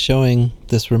Marquez is showing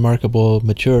this remarkable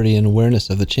maturity and awareness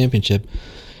of the championship,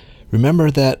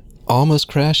 remember that almost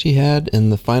crash he had in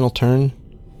the final turn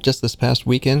just this past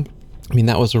weekend? I mean,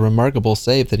 that was a remarkable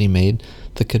save that he made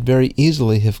that could very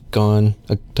easily have gone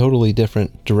a totally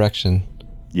different direction.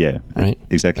 Yeah, right.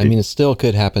 Exactly. I mean, it still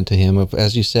could happen to him.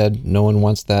 As you said, no one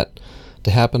wants that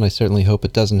to happen. I certainly hope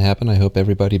it doesn't happen. I hope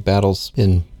everybody battles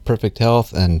in perfect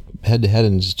health and head-to-head,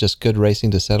 and it's just good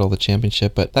racing to settle the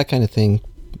championship. But that kind of thing,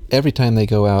 every time they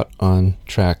go out on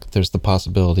track, there's the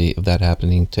possibility of that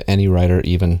happening to any rider,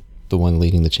 even the one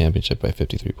leading the championship by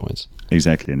 53 points.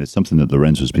 Exactly, and it's something that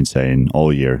Lorenzo's been saying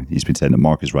all year. He's been saying that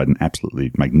Marc is riding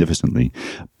absolutely magnificently,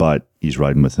 but he's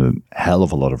riding with a hell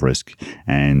of a lot of risk,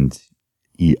 and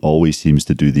he always seems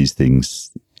to do these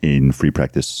things in free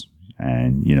practice.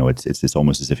 And, you know, it's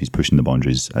almost as if he's pushing the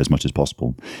boundaries as much as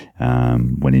possible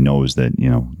when he knows that, you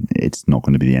know, it's not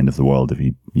going to be the end of the world if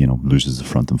he, you know, loses the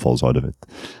front and falls out of it.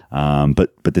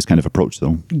 But this kind of approach,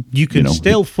 though. You can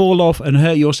still fall off and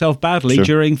hurt yourself badly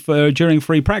during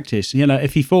free practice. You know,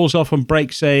 if he falls off and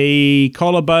breaks a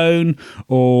collarbone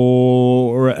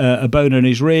or a bone in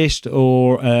his wrist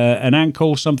or an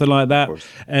ankle, something like that,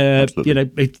 you know,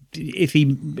 if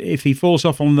he falls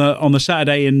off on the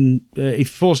Saturday and if he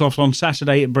falls off on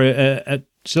Saturday at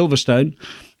Silverstone,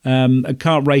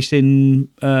 can't race at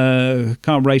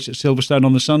Silverstone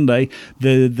on the Sunday,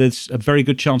 there's a very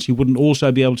good chance he wouldn't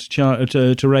also be able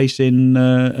to race in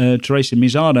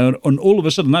Misano, and all of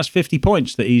a sudden that's 50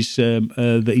 points that he's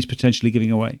potentially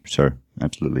giving away. Sure,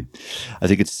 absolutely. I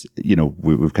think it's, you know,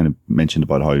 we've kind of mentioned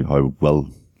about how well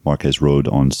Marquez rode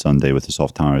on Sunday with the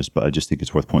soft tires, but I just think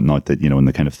it's worth pointing out that, you know, in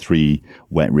the kind of 3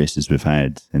 wet races we've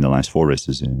had in the last 4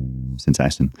 races since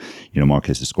Assen, you know,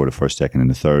 Marquez has scored a first, second, and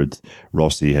a third.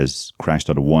 Rossi has crashed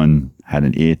out of 1, had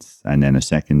an 8th, and then a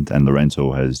 2nd, and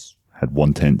Lorenzo has had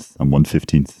 1/10 and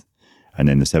 1/15th. And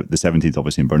then the 17th,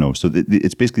 obviously, in Brno. So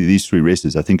it's basically these 3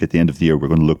 races. I think at the end of the year, we're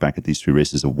going to look back at these 3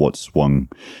 races of what swung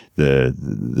the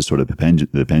sort of the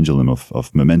pendulum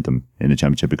of momentum in the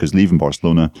championship. Because leaving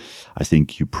Barcelona, I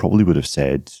think you probably would have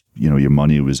said, you know, your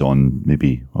money was on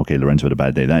maybe, okay, Lorenzo had a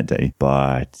bad day that day.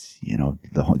 But, you know,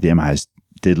 the Yamahas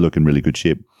did look in really good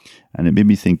shape. And it made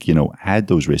me think, you know, had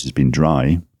those races been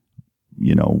dry,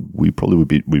 you know, we definitely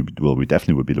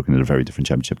would be looking at a very different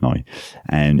championship now.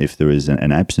 And if there is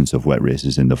an absence of wet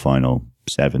races in the final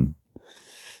 7,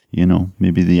 you know,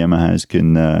 maybe the Yamahas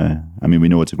can. I mean, we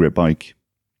know it's a great bike.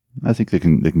 I think they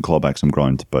can claw back some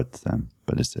ground, but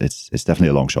it's definitely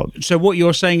a long shot. So what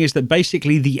you're saying is that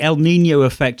basically the El Nino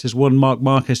effect has won Marc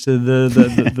Marquez to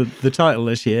the title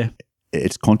this year.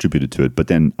 It's contributed to it, but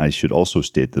then I should also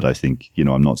state that I think, you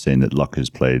know, I'm not saying that luck has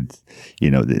played,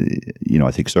 you know,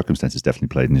 I think circumstances definitely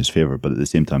played in his favor, but at the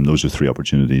same time, those are 3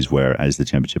 opportunities where, as the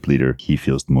championship leader, he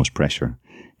feels the most pressure,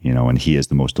 you know, and he has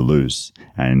the most to lose,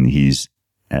 and he's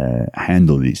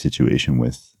handled the situation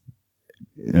with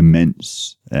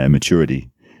immense maturity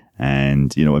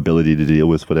and, you know, ability to deal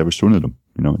with whatever's thrown at him.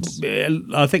 You know,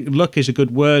 I think luck is a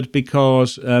good word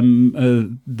because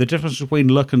the difference between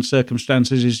luck and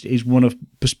circumstances is one of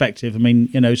perspective. I mean,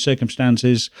 you know,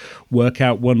 circumstances work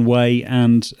out one way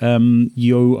and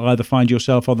you either find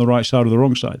yourself on the right side or the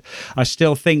wrong side. I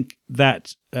still think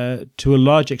that to a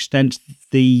large extent,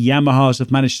 the Yamahas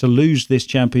have managed to lose this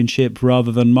championship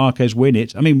rather than Marquez win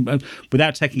it. I mean,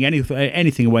 without taking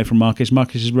anything away from Marquez,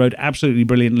 Marquez has rode absolutely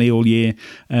brilliantly all year.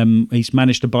 He's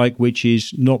managed a bike which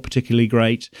is not particularly great.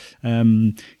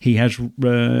 He has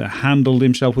handled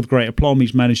himself with great aplomb.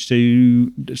 He's managed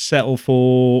to settle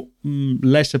for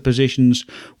lesser positions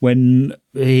when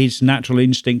his natural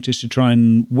instinct is to try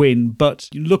and win. But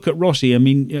look at Rossi. I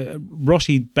mean,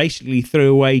 Rossi basically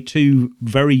threw away 2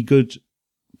 very good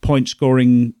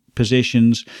point-scoring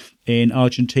positions in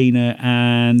Argentina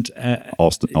and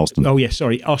Austin. Oh yeah,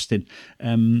 sorry, Austin.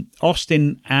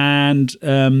 Austin and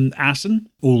Assen,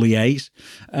 all the A's.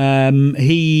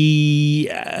 He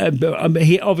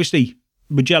obviously,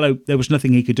 Mugello, there was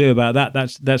nothing he could do about that.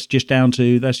 That's just down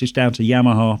to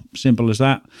Yamaha. Simple as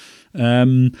that.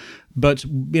 But,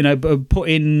 you know, put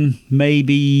in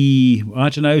maybe, I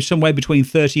don't know, somewhere between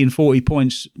 30 and 40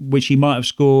 points, which he might have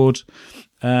scored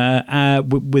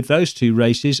with those 2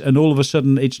 races, and all of a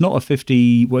sudden it's not a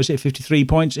 53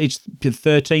 points, it's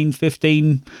 13,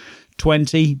 15,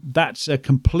 20. That's a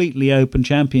completely open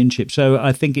championship. So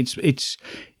I think it's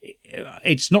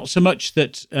not so much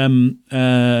that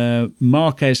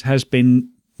Marquez has been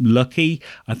lucky.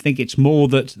 I think it's more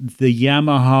that the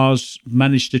Yamahas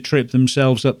managed to trip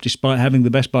themselves up despite having the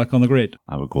best bike on the grid.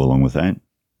 I would go along with that.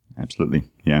 Absolutely.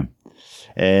 Yeah.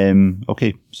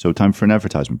 Okay, so time for an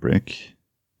advertisement break.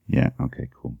 Yeah, okay,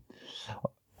 cool.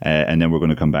 And then we're going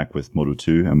to come back with Moto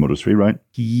 2 and Moto 3, right?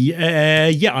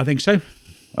 Yeah, I think so.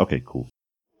 Okay, cool.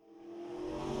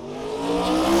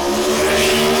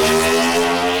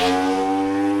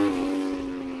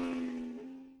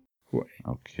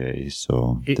 Okay,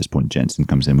 so at this point, Jensen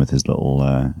comes in with his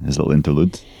little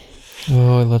interlude.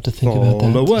 Oh, I love to think about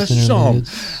that. Follow us Those on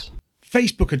interludes.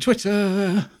 Facebook and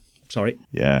Twitter. Sorry.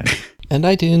 Yeah. And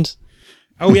iTunes.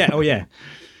 Oh yeah.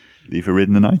 Leave a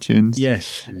rating on iTunes.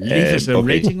 Yes. Leave us a okay.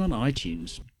 rating on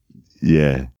iTunes.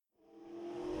 Yeah.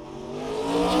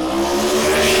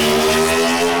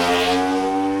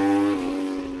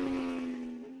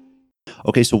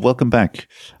 Okay, so welcome back.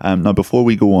 Now, before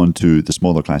we go on to the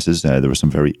smaller classes, there were some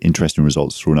very interesting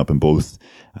results thrown up in both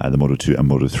the Moto 2 and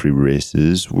Moto 3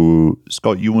 races.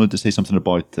 Scott, you wanted to say something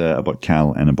about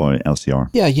Cal and about LCR?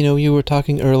 Yeah, you were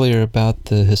talking earlier about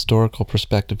the historical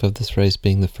perspective of this race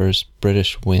being the first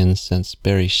British win since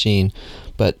Barry Sheene,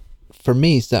 but for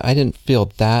me, I didn't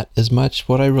feel that as much.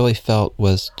 What I really felt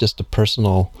was just a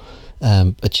personal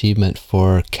achievement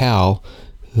for Cal,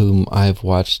 whom I've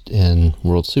watched in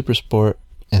World Supersport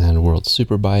and World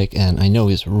Superbike, and I know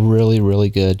he's a really, really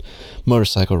good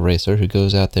motorcycle racer who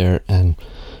goes out there and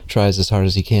tries as hard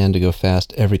as he can to go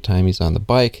fast every time he's on the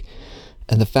bike.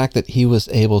 And the fact that he was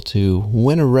able to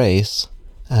win a race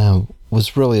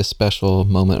was really a special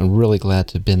moment. I'm really glad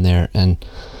to have been there. And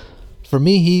for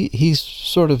me, he's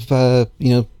sort of,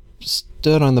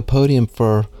 stood on the podium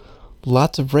for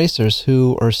lots of racers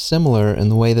who are similar in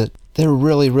the way that they're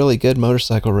really, really good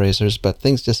motorcycle racers, but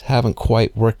things just haven't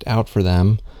quite worked out for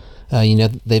them.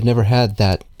 They've never had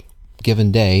that given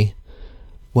day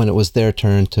when it was their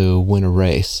turn to win a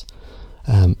race.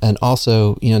 And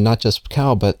also, not just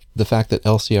Cal, but the fact that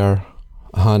LCR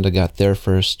Honda got their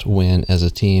first win as a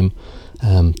team,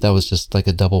 that was just like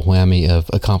a double whammy of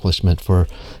accomplishment for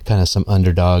kind of some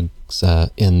underdogs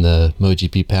in the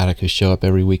MotoGP paddock who show up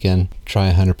every weekend,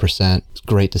 try 100%. It's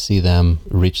great to see them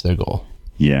reach their goal.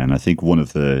 Yeah, and I think one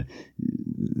of the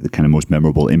kind of most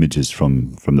memorable images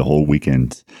from the whole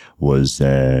weekend was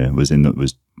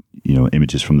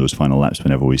images from those final laps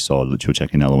whenever we saw Lucio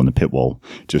Cecchinello on the pit wall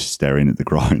just staring at the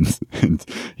ground and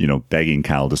begging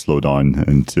Cal to slow down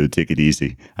and to take it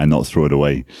easy and not throw it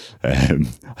away.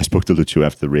 I spoke to Lucio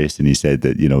after the race and he said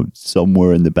that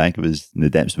somewhere in the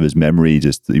depths of his memory,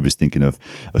 he was thinking of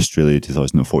Australia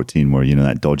 2014 where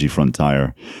that dodgy front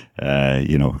tire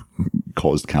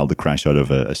caused Cal to crash out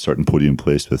of a certain podium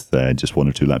place with just 1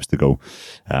 or 2 laps to go.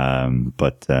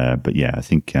 But yeah, I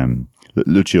think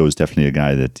Lucio is definitely a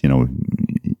guy that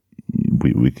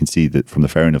we can see that from the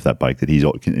fairing of that bike that he's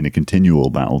in a continual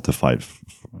battle to fight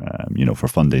for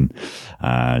funding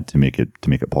to make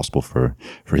it possible for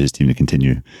his team to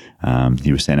continue.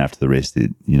 He was saying after the race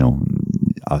that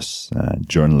us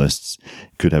journalists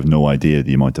could have no idea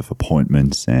the amount of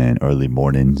appointments and early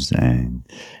mornings and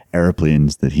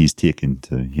airplanes that he's taken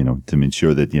to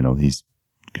ensure that he's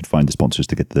could find the sponsors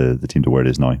to get the team to where it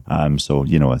is now. So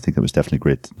I think that was definitely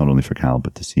great, not only for Cal,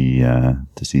 but to see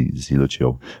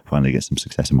Lucio finally get some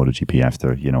success in MotoGP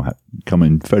after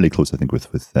coming fairly close, I think,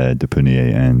 with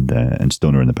Depunier and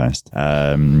Stoner in the past.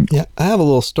 Yeah, I have a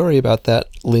little story about that,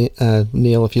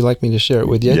 Neil. If you'd like me to share it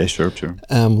with you. Yeah, sure.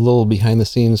 A little behind the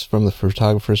scenes from the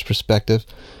photographer's perspective.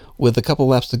 With a couple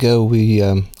laps to go, we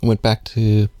went back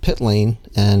to pit lane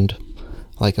and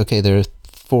there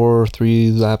are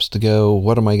 3 laps to go.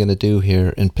 What am I going to do here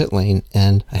in pit lane?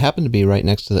 And I happened to be right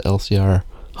next to the LCR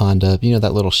Honda,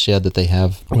 that little shed that they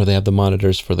have where they have the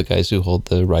monitors for the guys who hold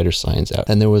the rider signs out.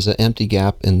 And there was an empty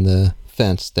gap in the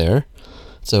fence there.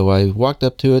 So I walked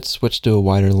up to it, switched to a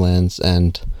wider lens,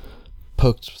 and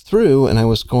poked through, and I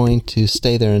was going to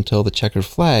stay there until the checkered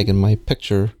flag, and my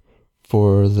picture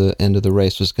for the end of the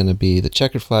race was going to be the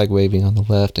checkered flag waving on the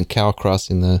left and Cal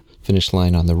crossing the finish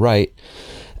line on the right.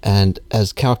 And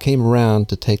as Cal came around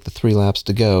to take the 3 laps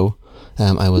to go,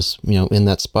 I was, in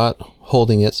that spot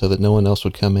holding it so that no one else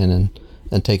would come in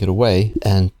and take it away.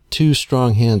 And 2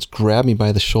 strong hands grabbed me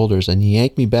by the shoulders and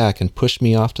yanked me back and pushed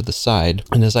me off to the side.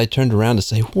 And as I turned around to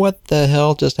say, what the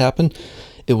hell just happened?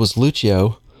 It was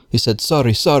Lucio. He said,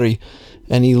 sorry.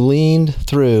 And he leaned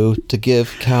through to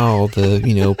give Cal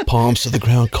the, palms to the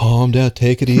ground, calm down,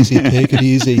 take it easy.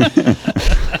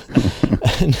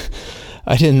 And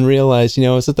I didn't realize, I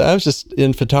was just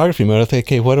in photography mode. I thought,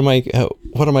 okay, what am I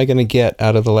going to get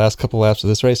out of the last couple laps of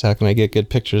this race? How can I get good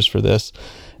pictures for this?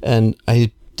 And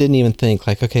I didn't even think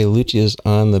like, okay, Lucio's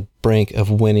on the brink of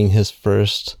winning his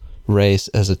first race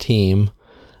as a team.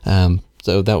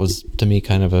 So that was, to me,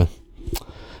 kind of a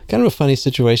funny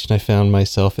situation I found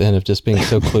myself in, of just being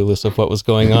so clueless of what was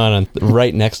going on. And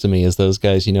right next to me is those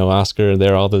guys, Oscar,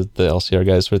 there, all the LCR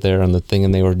guys were there on the thing,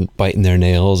 and they were biting their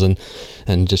nails and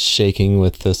just shaking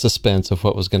with the suspense of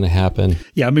what was going to happen.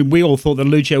 Yeah, I mean, we all thought that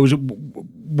Lucio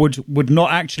would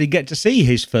not actually get to see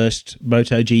his first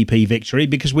MotoGP victory,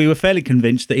 because we were fairly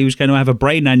convinced that he was going to have a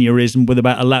brain aneurysm with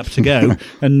about a lap to go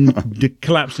and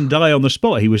collapse and die on the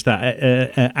spot. He was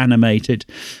that animated.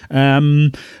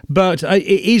 But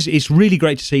it's really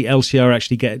great to see LCR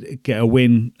actually get a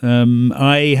win.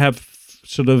 I've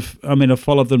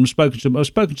followed them, I've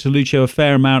spoken to Lucio a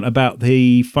fair amount about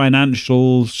the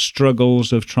financial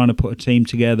struggles of trying to put a team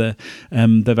together.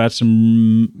 They've had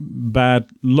some bad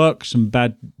luck, some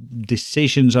bad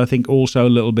decisions, I think also a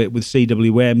little bit with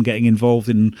CWM getting involved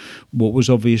in what was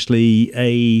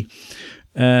obviously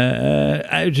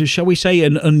shall we say,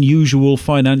 an unusual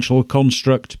financial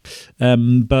construct.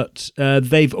 But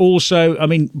they've also,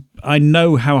 I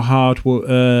know how hard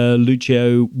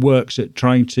Lucio works at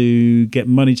trying to get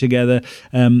money together.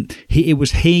 It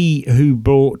was he who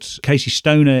brought Casey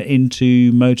Stoner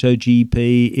into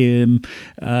MotoGP,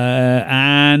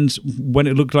 and when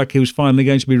it looked like he was finally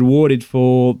going to be rewarded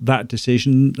for that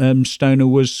decision, Stoner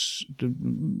was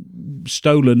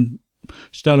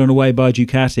stolen away by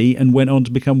Ducati and went on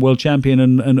to become world champion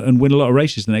and win a lot of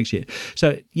races the next year.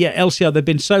 So, yeah, LCR, they've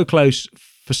been so close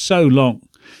for so long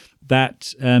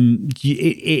that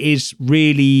it is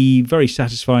really very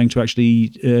satisfying to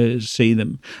actually see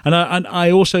them. And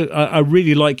I also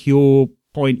really like your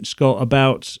point, Scott,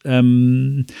 about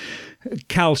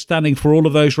Cal standing for all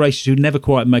of those races who never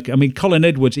quite make it. I mean, Colin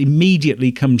Edwards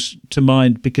immediately comes to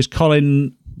mind, because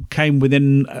Colin came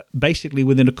basically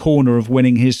within a corner of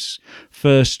winning his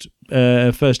first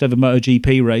ever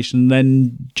MotoGP race, and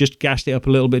then just gassed it up a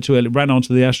little bit too early, ran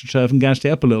onto the AstroTurf and gassed it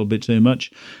up a little bit too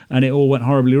much, and it all went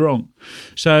horribly wrong.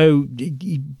 So,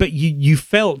 but you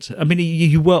felt,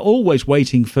 you were always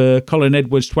waiting for Colin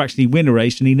Edwards to actually win a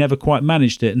race, and he never quite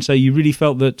managed it. And so you really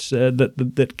felt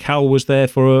that Cal was there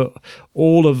for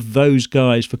all of those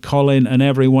guys, for Colin and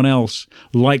everyone else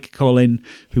like Colin,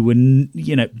 who were,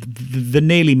 the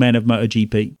nearly men of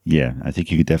MotoGP. Yeah, I think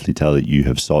you could definitely tell that you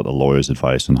have sought a lawyer's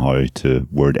advice on how to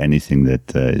word anything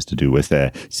that is to do with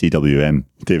CWM,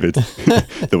 David,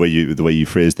 the way you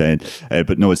phrased that.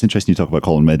 But no, it's interesting you talk about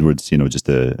Colin Edwards. Just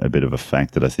a bit of a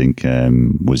fact that I think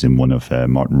was in one of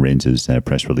Martin Rains'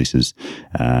 press releases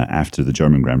after the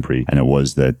German Grand Prix, and it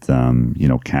was that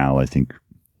Cal, I think,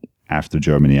 after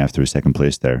Germany, after his second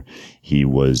place there, he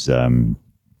was the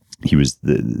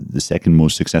second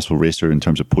most successful racer in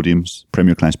terms of podiums,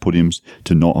 Premier Class podiums,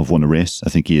 to not have won a race. I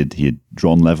think he had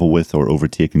drawn level with or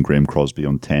overtaken Graham Crosby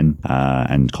on 10,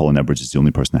 and Colin Edwards is the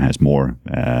only person that has more,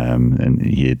 and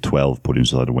he had 12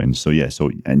 podiums without a win. So yeah,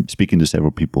 and speaking to some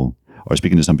people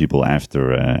after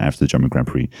the German Grand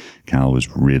Prix, Cal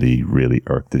was really, really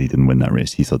irked that he didn't win that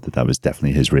race. He thought that was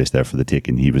definitely his race there for the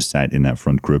taking. He was sat in that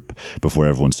front group before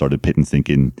everyone started pitting,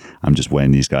 thinking, I'm just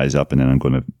weighing these guys up and then I'm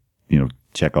going to,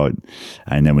 check out.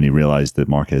 And then when he realized that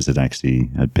Marquez had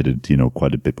pitted,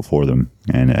 quite a bit before them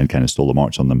and kind of stole the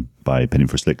march on them by pitting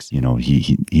for slicks,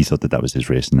 he thought that was his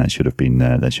race, and that should have been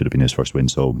his first win.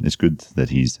 So it's good that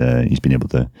he's been able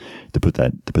to put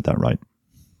that right.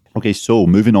 Okay, so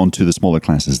moving on to the smaller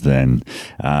classes then.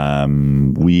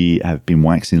 We have been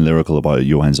waxing lyrical about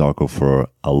Johann Zarco for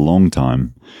a long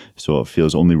time, so it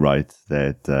feels only right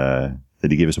that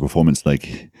he gave us a performance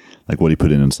like what he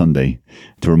put in on Sunday,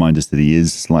 to remind us that he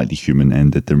is slightly human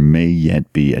and that there may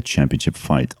yet be a championship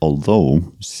fight.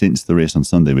 Although, since the race on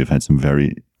Sunday, we've had some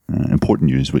very important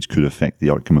news which could affect the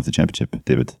outcome of the championship.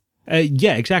 David?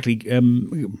 Yeah, exactly.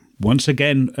 Once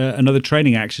again, another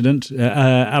training accident.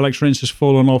 Alex Rins has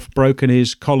fallen off, broken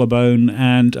his collarbone,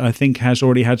 and I think has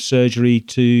already had surgery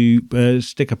to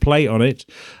stick a plate on it.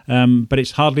 But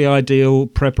it's hardly ideal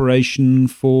preparation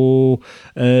for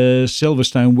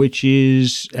Silverstone, which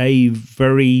is a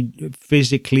very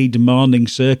physically demanding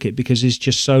circuit because it's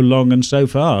just so long and so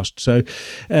fast. So,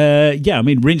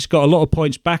 Rins got a lot of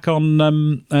points back on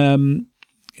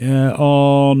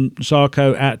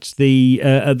Zarco at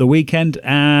the weekend,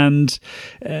 and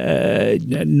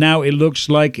now it looks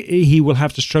like he will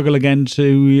have to struggle again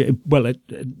certainly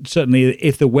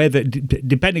if the weather,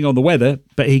 depending on the weather,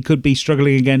 but he could be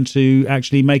struggling again to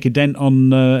actually make a dent on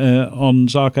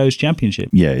Zarco's championship.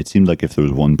 Yeah, it seemed like if there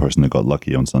was one person that got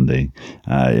lucky on Sunday,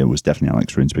 it was definitely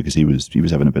Alex Rins, because he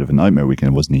was having a bit of a nightmare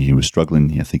weekend, wasn't he? He was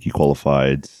struggling. I think he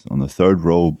qualified on the third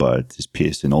row, but his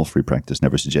pace in all free practice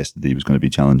never suggested that he was going to be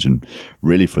challenging challenging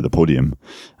really for the podium.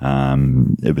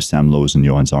 It was Sam Lowes and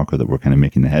Johan Zarco that were kind of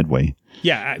making the headway.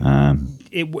 Yeah,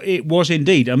 it was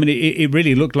indeed. I mean, it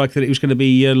really looked like that it was going to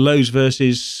be Lowes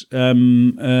versus Zarco.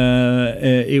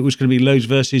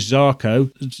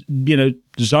 You know,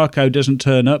 Zarco doesn't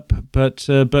turn up, but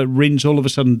Rins all of a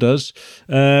sudden does.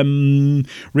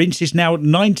 Rins is now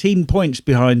 19 points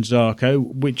behind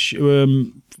Zarco, which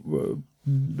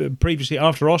previously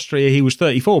after Austria he was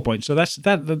 34 points. So that's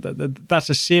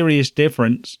a serious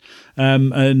difference. A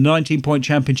 19-point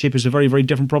championship is a very, very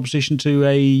different proposition to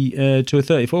a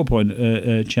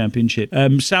 34-point championship.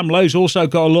 Sam Lowes also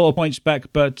got a lot of points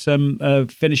back, but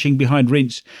finishing behind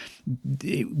Rins,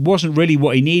 it wasn't really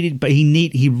what he needed, but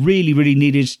he really, really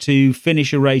needed to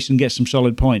finish a race and get some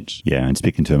solid points. Yeah, and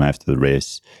speaking to him after the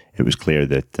race, it was clear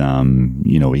that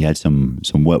he had some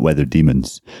wet weather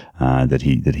demons that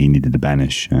he needed to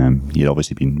banish. He had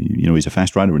obviously been, he's a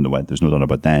fast rider in the wet. There's no doubt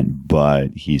about that.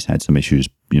 But he's had some issues,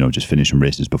 just finishing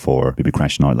races before, maybe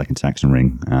crashing out like in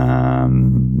Sachsenring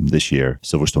this year.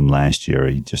 Silverstone last year,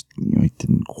 he just he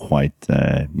didn't quite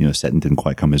setting didn't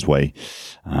quite come his way.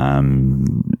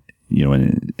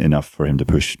 Enough for him to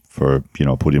push for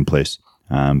a podium place.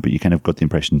 But you kind of got the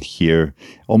impression here,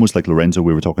 almost like Lorenzo,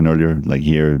 we were talking earlier, like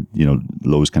here,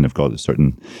 Lowes kind of got a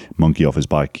certain monkey off his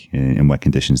back in wet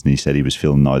conditions. And he said he was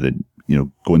feeling now that,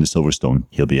 going to Silverstone,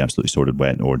 he'll be absolutely sorted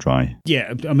wet or dry.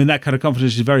 Yeah, I mean, that kind of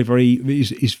confidence is very, very,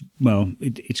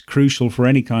 it's crucial for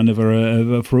any kind of,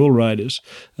 for all riders.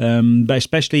 But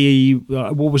especially,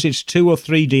 what was it, 2 or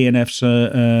 3 DNFs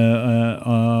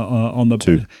on the...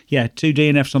 2. Yeah, 2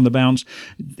 DNFs on the bounce.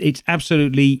 It's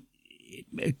absolutely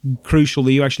crucial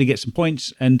that you actually get some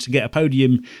points, and to get a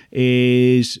podium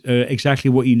is exactly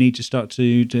what you need to start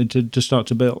to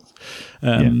build.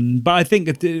 But I think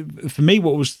that for me,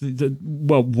 what was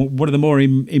one of the more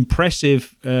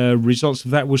impressive results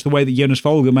of that was the way that Jonas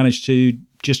Folger managed to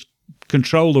just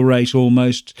control the race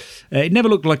almost. It never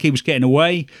looked like he was getting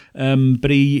away, but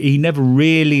he never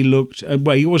really looked.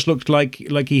 He always looked like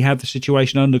he had the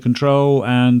situation under control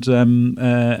and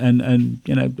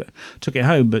took it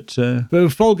home. But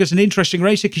Folger's an interesting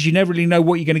racer because you never really know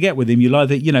what you're going to get with him. You'll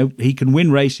either he can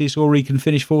win races or he can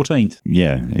finish 14th.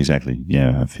 Yeah, exactly.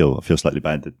 Yeah, I feel slightly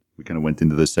bad that we kind of went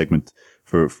into this segment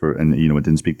and it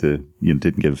didn't speak to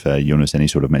didn't give Jonas any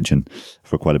sort of mention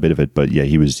for quite a bit of it, but yeah,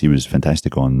 he was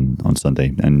fantastic on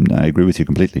Sunday, and I agree with you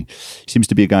completely. He seems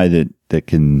to be a guy that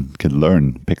can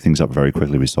learn, pick things up very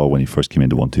quickly. We saw when he first came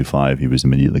into 125, he was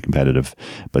immediately competitive,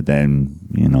 but then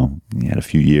he had a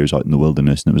few years out in the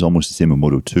wilderness, and it was almost the same in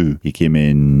Moto2. He came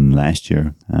in last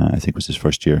year, I think it was his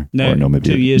first year. Maybe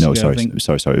 2 years ago. Sorry,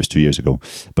 it was 2 years ago.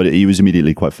 But he was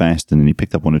immediately quite fast, and then he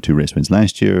picked up 1 or 2 race wins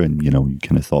last year, and you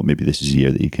kind of thought maybe this is a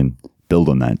year that you can build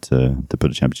on that to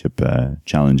put a championship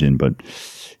challenge in, but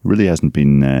it really hasn't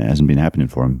been happening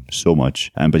for him so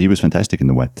much. But he was fantastic in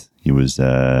the wet. He was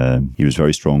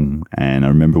very strong, and I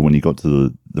remember when he got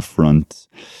to the front,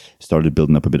 started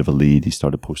building up a bit of a lead. He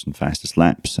started posting fastest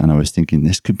laps, and I was thinking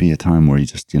this could be a time where he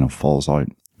just falls out.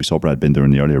 We saw Brad Binder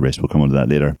in the earlier race. We'll come on to that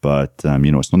later. But,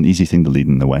 it's not an easy thing to lead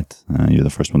in the wet. You're the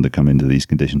first one to come into these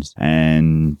conditions.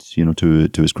 And, to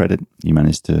his credit, he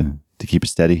managed to keep it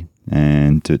steady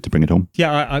and to bring it home.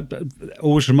 Yeah, it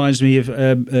always reminds me of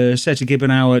Seta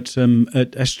Gibernau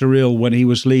at Estoril when he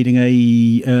was leading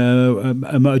a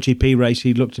MotoGP race.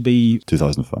 He looked to be...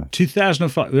 2005.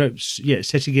 2005. Yeah,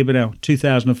 Seta Gibernau,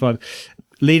 2005.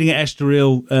 Leading at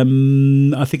Estoril,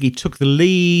 I think he took the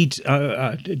lead. Took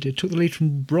the lead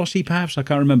from Rossi, perhaps. I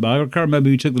can't remember. I can't remember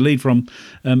who he took the lead from.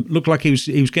 Looked like he was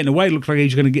getting away. Looked like he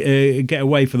was going to get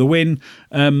away for the win.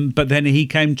 But then he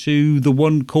came to the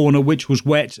one corner which was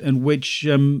wet and which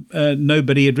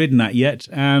nobody had ridden at yet,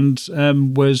 and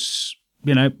was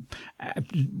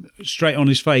straight on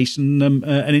his face and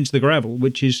into the gravel,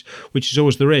 which is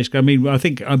always the risk. I mean, I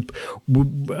think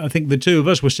the two of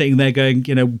us were sitting there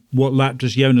going, what lap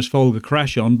does Jonas Folger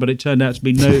crash on? But it turned out to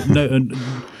be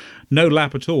no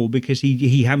lap at all, because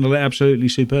he handled it absolutely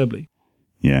superbly.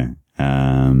 Yeah.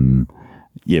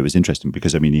 Yeah, it was interesting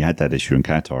because, he had that issue in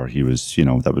Qatar. He was,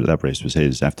 that race was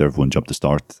his. After everyone jumped the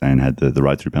start and had the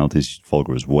ride-through penalties,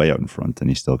 Folger was way out in front, and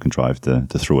he still contrived to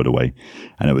throw it away.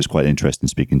 And it was quite interesting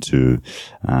speaking to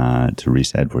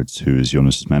Rhys Edwards, who is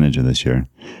Jonas' manager this year.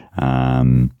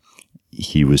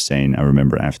 He was saying, I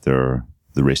remember after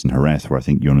the race in Jerez, where I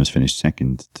think Jonas finished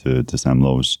second to Sam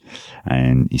Lowes,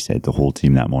 and he said the whole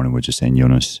team that morning were just saying,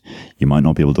 Jonas, you might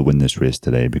not be able to win this race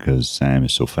today because Sam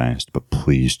is so fast, but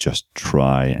please just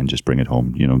try and just bring it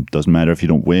home. Doesn't matter if you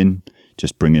don't win,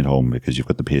 just bring it home, because you've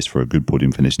got the pace for a good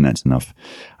podium finish, and that's enough.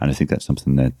 And I think that's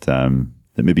something that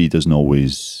maybe he doesn't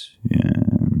always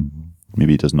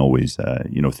maybe he doesn't always,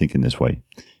 think in this way.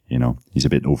 He's a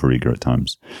bit overeager at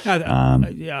times.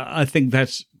 I think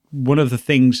that's one of the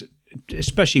things,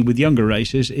 especially with younger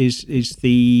racers, is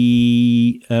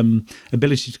the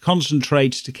ability to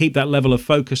concentrate, to keep that level of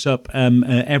focus up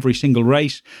every single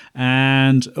race,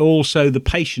 and also the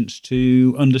patience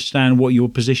to understand what your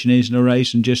position is in a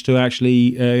race and just to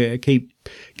actually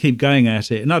keep going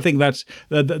at it. And I think that's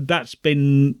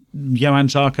been Johann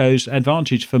Zarco's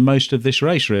advantage for most of this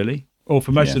race, really, or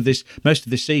for most of this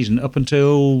season up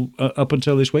until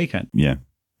this weekend. Yeah.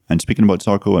 And speaking about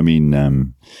Zarco, I mean,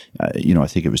 I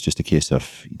think it was just a case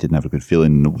of he didn't have a good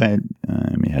feeling in the wet.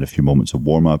 He had a few moments of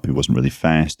warm-up. He wasn't really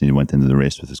fast, and he went into the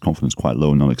race with his confidence quite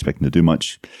low, not expecting to do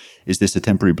much. Is this a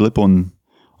temporary blip on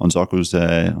Zarco's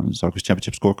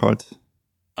championship scorecard?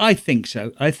 I think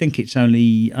so. I think it's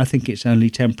only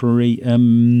temporary.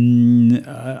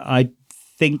 I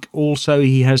think also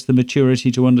he has the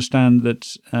maturity to understand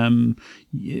that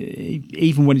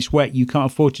even when it's wet, you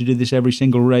can't afford to do this every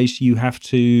single race. You have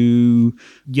to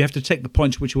take the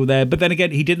points which were there. But then again,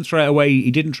 he didn't throw it away.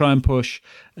 He didn't try and push.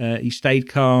 He stayed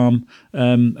calm.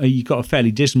 He got a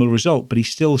fairly dismal result, but he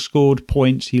still scored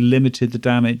points. He limited the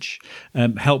damage,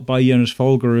 helped by Jonas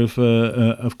Folger,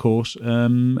 of course,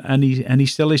 and he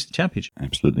still is the champion.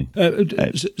 Absolutely.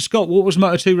 Scott, what was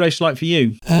Moto2 race like for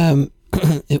you?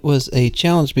 It was a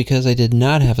challenge because I did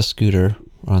not have a scooter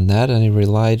on that, and I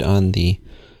relied on the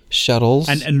shuttles.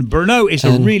 And Brno is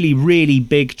a really, really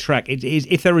big track. It is,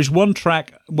 if there is one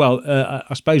track, I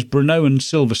suppose Brno and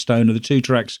Silverstone are the two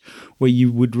tracks where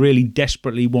you would really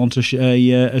desperately want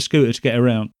a scooter to get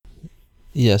around.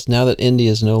 Yes, now that Indy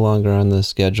is no longer on the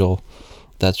schedule,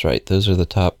 that's right. Those are the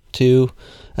top two.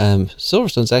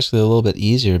 Silverstone's actually a little bit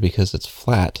easier because it's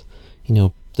flat.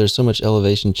 There's so much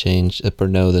elevation change at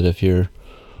Brno that if you're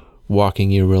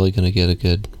walking, you're really going to get a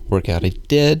good workout. I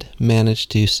did manage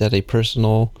to set a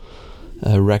personal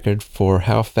record for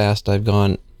how fast I've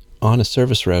gone on a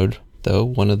service road, though.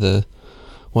 One of the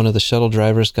shuttle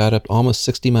drivers got up almost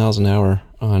 60 miles an hour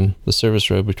on the service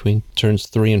road between turns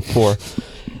 3 and 4.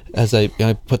 As I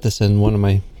put this in one of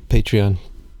my Patreon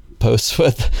posts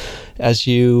with, as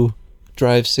you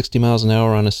drive 60 miles an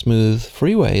hour on a smooth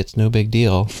freeway, it's no big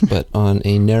deal. But on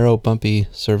a narrow, bumpy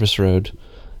service road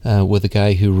with a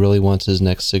guy who really wants his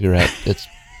next cigarette, it's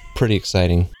pretty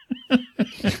exciting.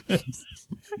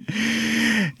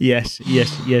 Yes,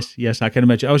 I can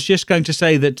imagine. I was just going to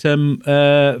say that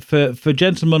for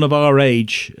gentlemen of our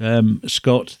age,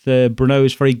 Scott, the Brno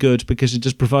is very good because it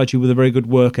does provide you with a very good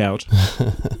workout.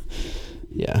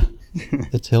 Yeah,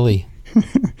 it's hilly.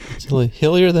 It's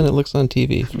hillier than it looks on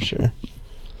TV, for sure.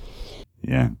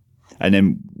 Yeah. And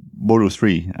then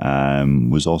Moto3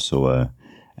 was also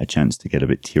a chance to get a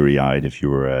bit teary-eyed if you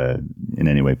were in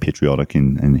any way patriotic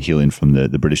and hailing from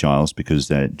the British Isles, because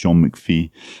John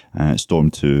McPhee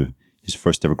stormed to his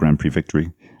first ever Grand Prix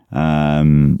victory.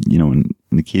 An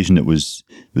occasion that was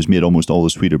made almost all the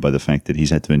sweeter by the fact that he's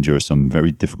had to endure some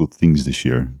very difficult things this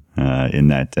year in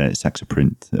that Saxo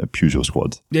Print Peugeot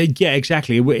squad. Yeah,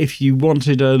 exactly. If you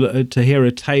wanted to hear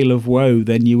a tale of woe,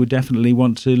 then you would definitely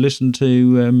want to listen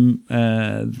to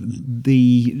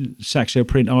the Saxo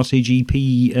Print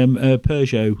RTGP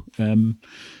Peugeot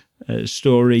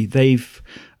story. They've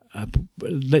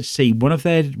let's see. One of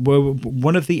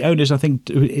the owners, I think,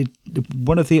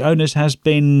 one of the owners has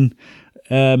been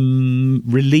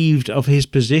relieved of his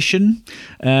position.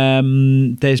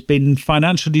 There's been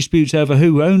financial disputes over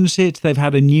who owns it. They've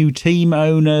had a new team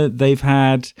owner. They've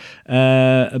had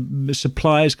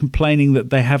suppliers complaining that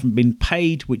they haven't been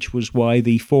paid, which was why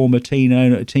the former team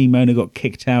owner got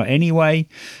kicked out anyway.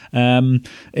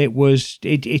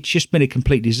 It's just been a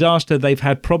complete disaster. They've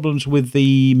had problems with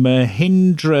the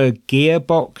Mahindra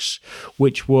gearbox,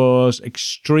 which was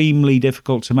extremely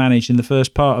difficult to manage in the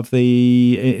first part of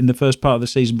the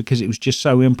season because it was just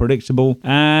so unpredictable.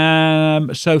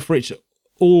 So for it to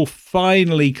all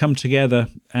finally come together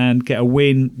and get a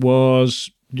win was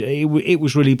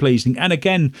really pleasing. And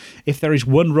again, if there is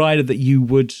one rider that you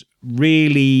would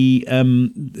really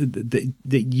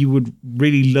that you would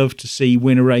really love to see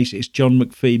win a race, it's John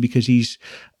McPhee, because he's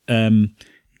a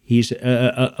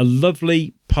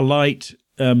lovely, polite,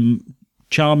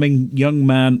 charming young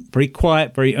man, very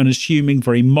quiet, very unassuming,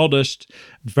 very modest,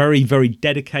 very, very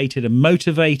dedicated and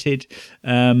motivated.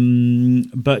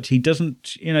 But he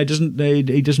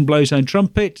doesn't blow his own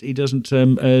trumpet. He doesn't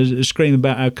scream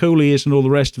about how cool he is and all the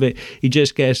rest of it. He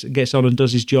just gets on and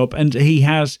does his job. And he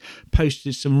has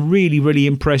posted some really, really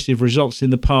impressive results in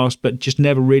the past, but just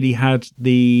never really had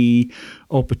the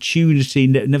opportunity,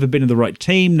 never been in the right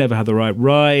team, never had the right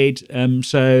ride.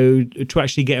 So to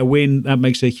actually get a win, that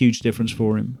makes a huge difference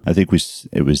for him. I think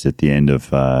it was at the end of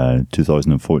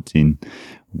 2014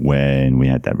 when we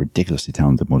had that ridiculously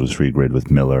talented Moto3 grid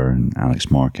with Miller and Alex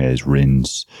Marquez,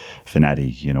 Rins,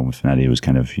 Finati. When Finati was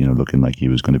kind of, looking like he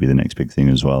was going to be the next big thing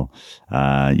as well.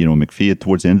 McPhee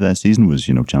towards the end of that season was,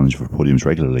 challenged for podiums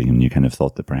regularly, and you kind of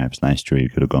thought that perhaps last year he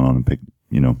could have gone on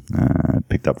and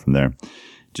picked up from there.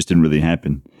 Just didn't really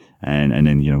happen. And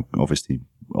then, obviously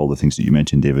all the things that you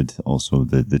mentioned, David, also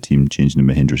the team changing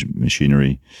the Mahindra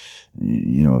machinery.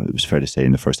 It was fair to say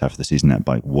in the first half of the season that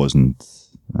bike wasn't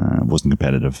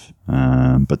competitive,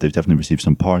 but they've definitely received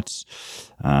some parts.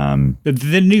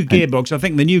 The new gearbox, I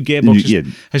think the new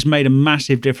gearbox has made a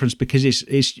massive difference because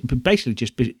it's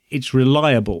basically it's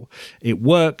reliable. It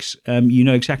works. You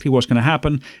know exactly what's going to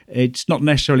happen. It's not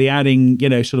necessarily adding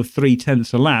sort of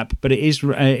 0.3 a lap, but it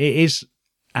is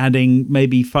adding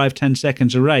maybe 5-10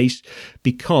 seconds a race,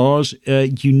 because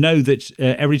that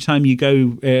every time you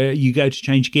go to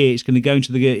change gear, it's going to go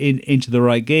into the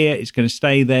right gear. It's going to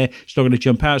stay there. It's not going to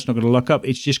jump out. It's not going to lock up.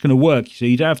 It's just going to work. So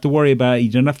you don't have to worry about it. You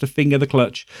don't have to finger the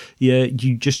clutch. You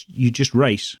just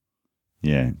race.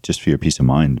 Yeah, just for your peace of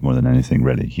mind more than anything,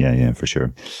 really. Yeah, for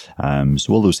sure.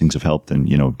 So all those things have helped,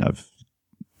 and I've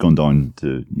gone down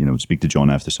to speak to John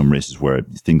after some races where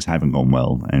things haven't gone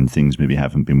well and things maybe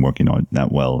haven't been working out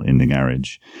that well in the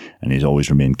garage, and he's always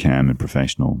remained calm and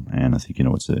professional, and I think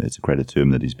it's a credit to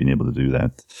him that he's been able to do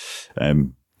that.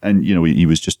 And he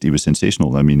was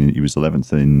sensational. I mean, he was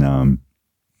 11th in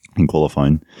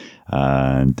qualifying,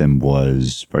 and then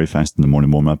was very fast in the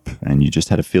morning warm up, and you just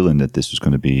had a feeling that this was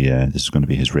going to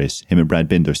be his race. Him and Brad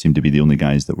Binder seemed to be the only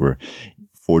guys that were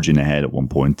forging ahead at one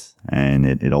point, and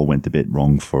it all went a bit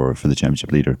wrong for the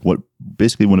championship leader.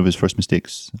 Basically one of his first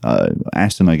mistakes,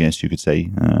 Aston, I guess you could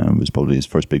say, was probably his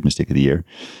first big mistake of the year,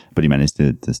 but he managed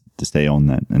to stay on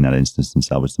that in that instance and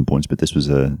salvage some points. But this was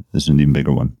an even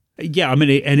bigger one. Yeah, I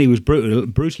mean, and he was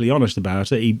brutally honest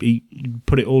about it. He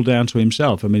put it all down to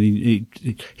himself. I mean,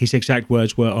 his exact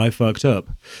words were, "I fucked up,"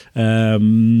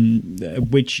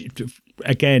 which,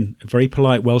 again, a very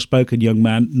polite, well-spoken young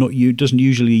man. Doesn't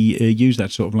usually use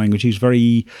that sort of language. He was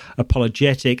very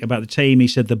apologetic about the team. He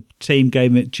said the team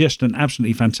gave it just an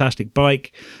absolutely fantastic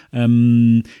bike.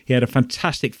 He had a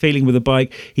fantastic feeling with the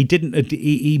bike. He didn't.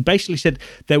 He basically said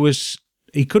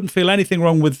he couldn't feel anything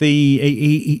wrong with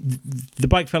the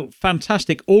bike. Felt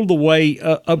fantastic all the way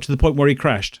up to the point where he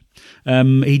crashed.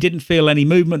 He didn't feel any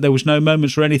movement. There was no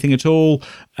moments or anything at all.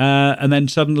 And then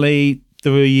suddenly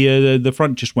the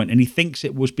front just went. And he thinks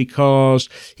it was because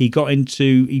he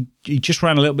just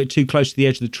ran a little bit too close to the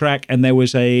edge of the track, and there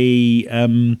was a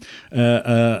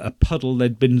puddle.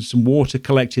 There'd been some water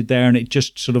collected there, and it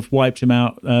just sort of wiped him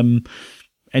out.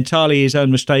 Entirely his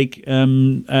own mistake.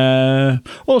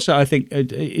 Also, I think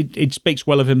it speaks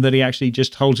well of him that he actually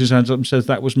just holds his hands up and says,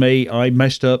 "That was me. I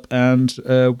messed up, and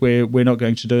we're not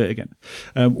going to do it again."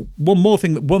 One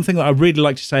thing that I really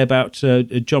like to say about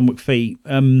John McPhee.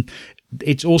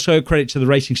 It's also a credit to the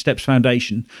Racing Steps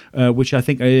Foundation, which I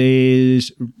think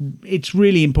it's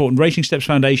really important. Racing Steps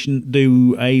Foundation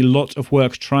do a lot of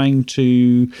work trying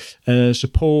to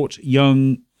support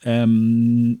young,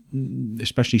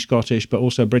 especially Scottish, but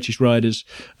also British riders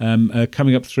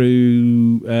coming up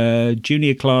through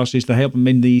junior classes. They help them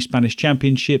in the Spanish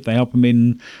Championship. They help them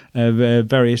in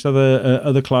various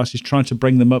other classes, trying to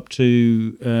bring them up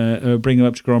to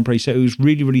Grand Prix. So it was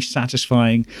really, really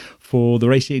satisfying for the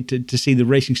racing to see the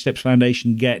Racing Steps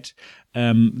Foundation get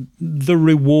the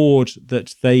reward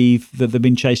that they've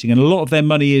been chasing, and a lot of their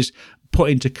money is put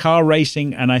into car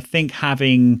racing, and I think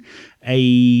having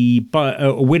a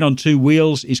win on two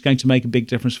wheels is going to make a big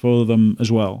difference for them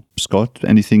as well. Scott,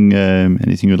 anything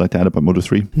you'd like to add about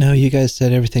Moto3? No, you guys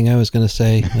said everything I was going to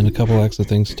say, and a couple extra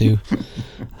things too.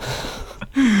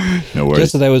 No worries.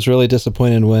 Just that I was really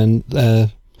disappointed when,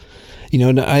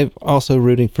 I'm also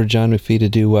rooting for John McPhee to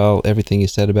do well. Everything you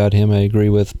said about him, I agree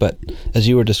with. But as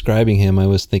you were describing him, I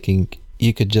was thinking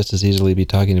you could just as easily be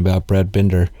talking about Brad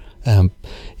Binder,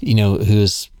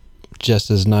 who's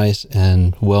just as nice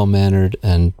and well-mannered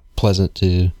and pleasant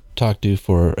to talk to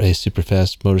for a super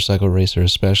fast motorcycle racer,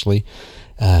 especially.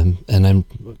 And I'm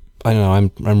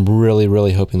really,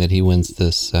 really hoping that he wins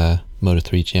this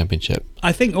Moto3 championship.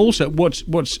 I think also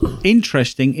what's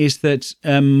interesting is that,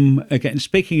 again,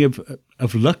 speaking of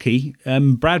lucky.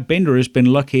 Brad Binder has been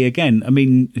lucky again. I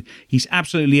mean, he's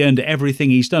absolutely earned everything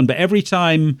he's done. But every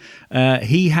time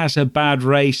he has a bad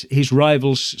race, his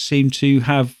rivals seem to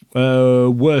have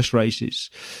worse races.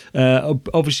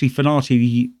 Obviously,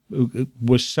 Fanati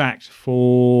was sacked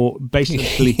for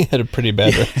basically... He had a pretty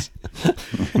bad race.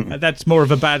 That's more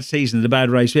of a bad season than a bad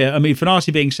race. Yeah, I mean,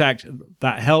 Fanati being sacked,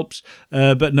 that helps.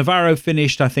 But Navarro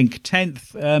finished, I think,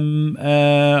 10th on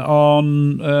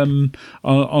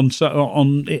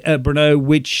Brno,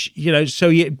 which,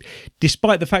 so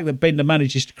despite the fact that Binder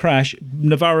manages to crash,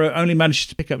 Navarro only manages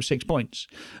to pick up 6 points.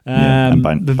 And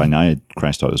Bagnaia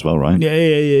crashed out as well, right?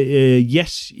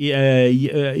 Yes.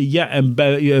 And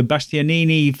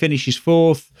Bastianini finishes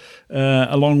 4th,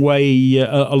 a long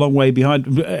way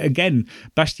behind. Again,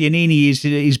 Bastianini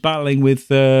is battling with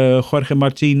Jorge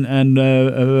Martin and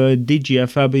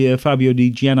Fabio Di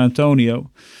Gianantonio,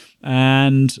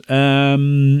 and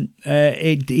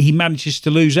he manages to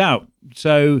lose out.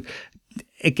 So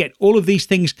again, all of these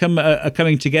things are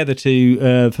coming together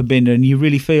for Binder, and you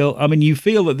really feel. I mean, you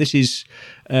feel that this is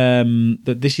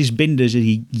Binder's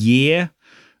year,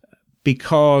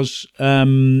 because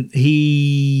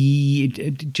he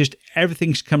just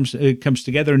everything comes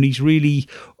together, and he's really.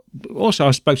 Also,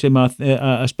 I spoke to him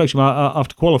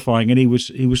after qualifying, and he was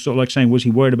sort of like saying, was he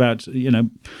worried about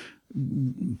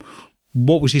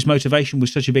what was his motivation with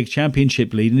such a big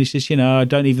championship lead? And he says, I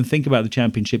don't even think about the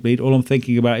championship lead. All I'm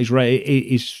thinking about is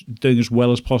doing as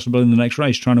well as possible in the next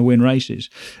race, trying to win races,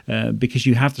 because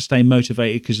you have to stay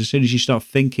motivated. Because as soon as you start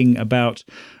thinking about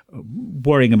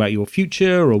worrying about your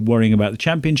future or worrying about the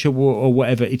championship or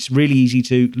whatever, it's really easy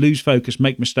to lose focus,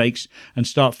 make mistakes, and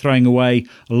start throwing away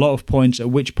a lot of points, at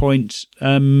which point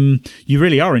you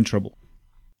really are in trouble.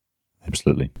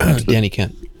 Absolutely. Danny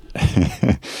Kent.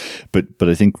 but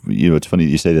I think it's funny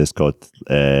that you say this, Scott.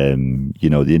 The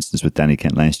instance with Danny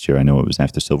Kent last year, I know it was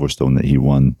after Silverstone that he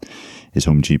won his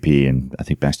home GP, and I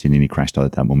think Bastianini crashed out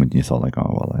at that moment, and you thought like,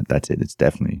 oh well, that's it. It's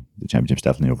definitely, the championship's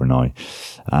definitely over now.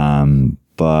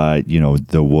 But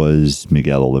there was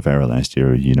Miguel Oliveira last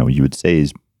year. You would say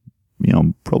is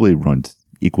probably around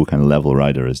equal kind of level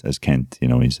rider as Kent.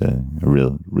 He's a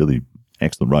really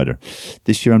excellent rider.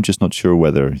 This year, I'm just not sure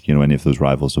whether any of those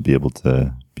rivals will be able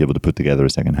to put together a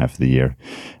second half of the year,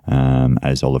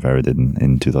 as Oliveira did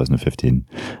in 2015.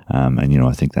 And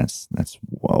I think that's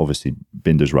obviously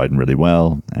Binder's riding really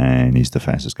well, and he's the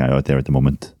fastest guy out there at the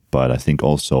moment. But I think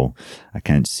also I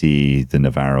can't see the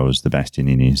Navarros, the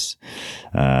Bastianinis,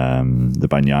 the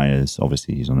Bagnaias.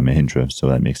 Obviously, he's on a Mahindra, so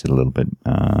that makes it a little bit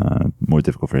more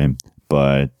difficult for him.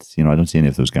 But I don't see any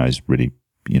of those guys really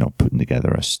putting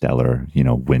together a stellar,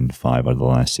 win 5 out of the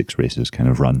last 6 races kind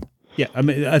of run. Yeah, I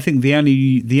mean, I think the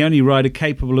only rider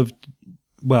capable of,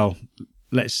 well,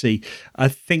 let's see. I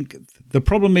think the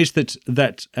problem is that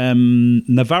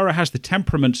Navarro has the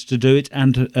temperament to do it,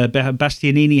 and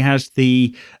Bastianini has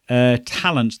the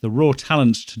talents, the raw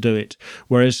talents to do it.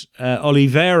 Whereas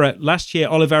last year,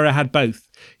 Oliveira had both.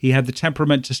 He had the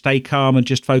temperament to stay calm and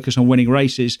just focus on winning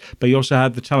races, but he also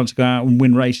had the talent to go out and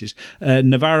win races.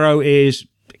 Navarro is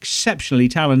exceptionally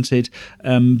talented,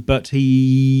 but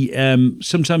he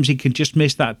sometimes he can just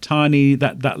miss that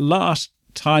last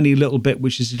tiny little bit,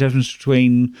 which is the difference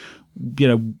between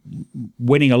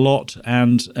winning a lot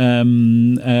and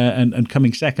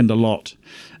coming second a lot.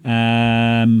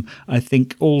 I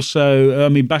think also,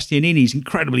 Bastianini is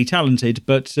incredibly talented,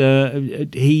 but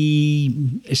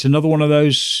it's another one of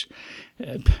those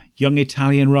young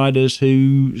Italian riders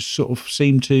who sort of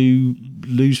seem to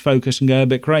lose focus and go a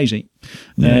bit crazy.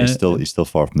 Yeah, he's still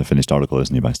far from the finished article,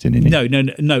 isn't he, Bastianini?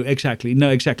 No, exactly.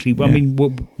 Well, yeah.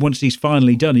 Once he's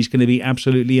finally done, he's going to be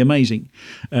absolutely amazing.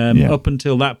 Up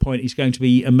until that point, he's going to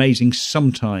be amazing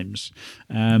sometimes.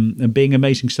 And being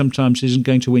amazing sometimes isn't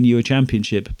going to win you a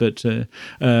championship. But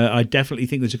I definitely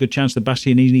think there's a good chance that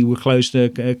Bastianini will close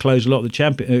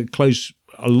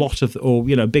a lot of,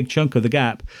 a big chunk of the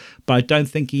gap, but I don't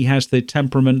think he has the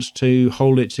temperament to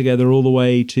hold it together all the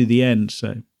way to the end.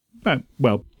 So,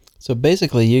 well. So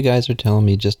basically, you guys are telling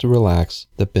me just to relax,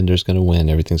 that Binder's going to win,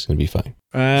 everything's going to be fine.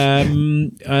 I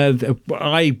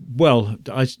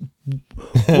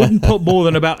wouldn't put more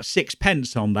than about 6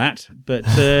 pence on that, but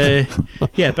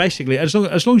yeah, basically, as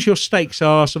long as your stakes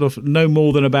are sort of no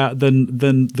more than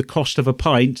the cost of a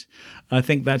pint, I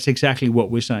think that's exactly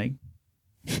what we're saying.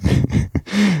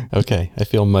 Okay, I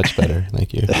feel much better.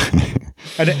 Thank you.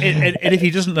 And if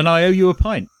he doesn't, then I owe you a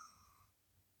pint.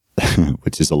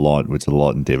 which is a lot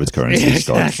in David's currency.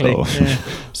 Exactly.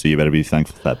 So you better be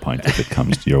thankful for that pint if it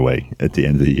comes your way at the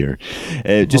end of the year.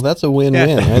 Well, that's a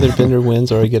win-win. Yeah. Either Binder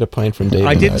wins or I get a pint from David.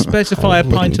 I didn't specify a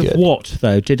pint of what,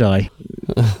 though, did I?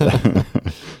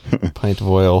 pint of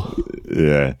oil.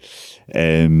 Yeah.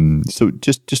 So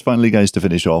just finally, guys, to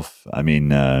finish off, I mean,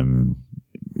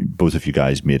 both of you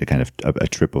guys made a kind of a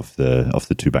trip of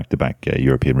the two back-to-back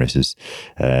European races,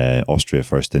 Austria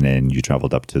first, and then you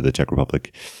traveled up to the Czech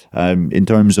Republic. In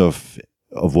terms of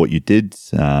what you did,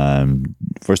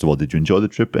 first of all, did you enjoy the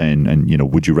trip, and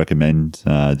would you recommend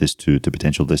this to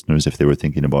potential listeners if they were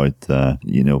thinking about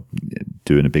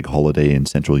doing a big holiday in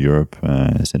Central Europe,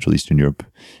 Central Eastern Europe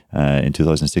in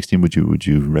 2016? Would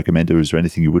you recommend it, or is there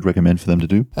anything you would recommend for them to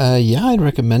do? Yeah, I'd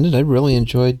recommend it. I really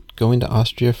enjoyed going to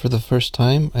Austria for the first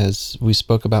time. As we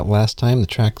spoke about last time, the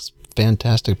track's a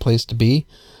fantastic place to be.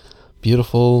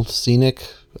 Beautiful, scenic,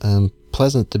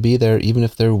 pleasant to be there, even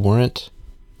if there weren't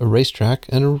a racetrack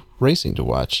and a racing to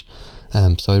watch.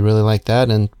 So I really like that.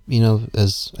 And,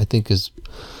 as I think is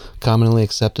commonly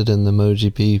accepted in the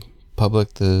MotoGP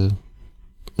public, the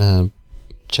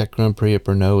Czech Grand Prix at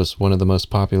Brno is one of the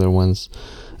most popular ones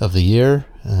of the year.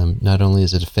 Not only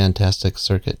is it a fantastic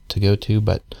circuit to go to,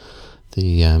 but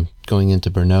the going into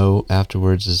Brno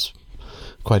afterwards is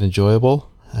quite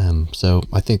enjoyable. So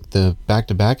I think the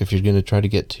back-to-back, if you're going to try to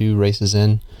get 2 races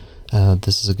in,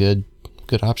 this is a good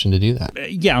option to do that.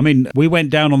 Yeah, I mean, we went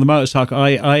down on the motorcycle.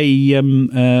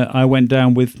 I went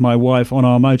down with my wife on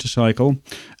our motorcycle.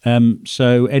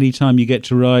 So anytime you get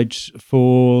to ride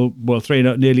for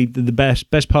nearly the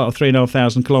best part of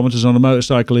 3,500 kilometers on a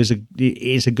motorcycle is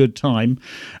a good time,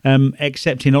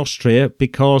 except in Austria,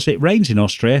 because it rains in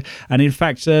Austria. And in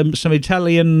fact, some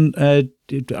Italian.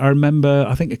 I remember,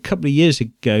 I think a couple of years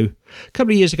ago,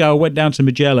 I went down to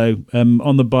Mugello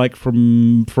on the bike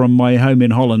from my home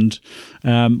in Holland,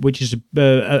 which is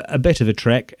a bit of a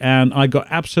trek, and I got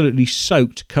absolutely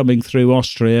soaked coming through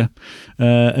Austria.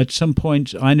 At some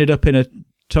point, I ended up in a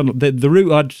tunnel. The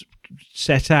route I'd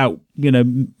set out,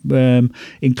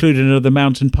 included another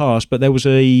mountain pass, but there was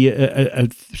a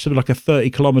sort of like a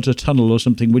 30-kilometer tunnel or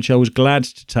something, which I was glad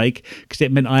to take because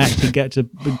it meant I actually get to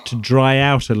dry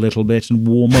out a little bit and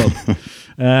warm up.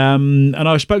 And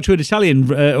I spoke to an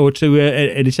Italian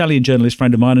an Italian journalist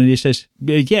friend of mine, and he says,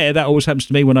 "Yeah, that always happens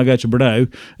to me when I go to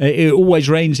Brno. It always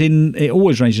rains in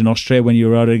Austria when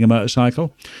you're riding a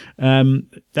motorcycle."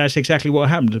 That's exactly what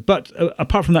happened. But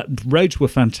apart from that, roads were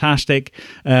fantastic.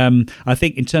 I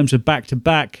think in terms of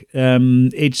back-to-back,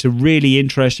 it's a really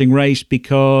interesting race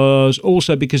because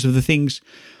of the things.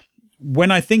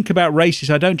 When I think about races,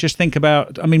 I don't just think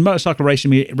about. I mean, motorcycle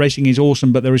racing is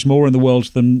awesome, but there is more in the world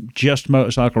than just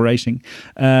motorcycle racing.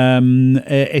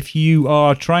 If you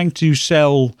are trying to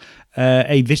sell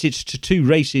a visit to 2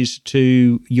 races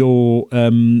to your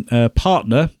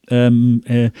partner,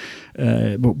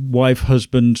 wife,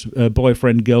 husband,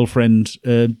 boyfriend, girlfriend,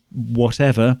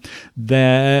 whatever,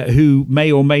 who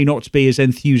may or may not be as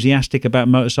enthusiastic about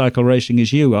motorcycle racing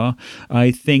as you are,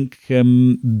 I think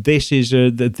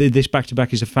this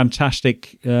back-to-back is a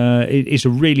fantastic. It's a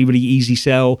really, really easy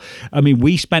sell. I mean,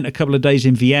 we spent a couple of days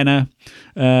in Vienna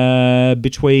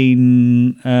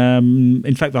between.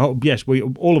 In fact,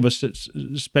 all of us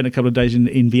spent a couple of days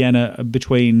in Vienna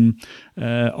between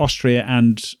Austria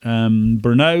and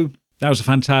Brno. That was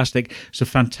it's a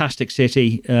fantastic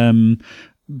city.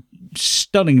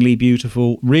 Stunningly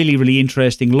beautiful, really, really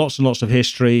interesting, lots and lots of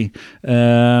history.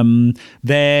 Then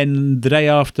the day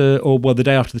after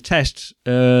the test,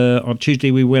 on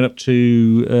Tuesday we went up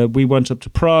to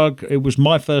Prague. It was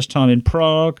my first time in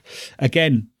Prague.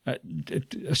 Again,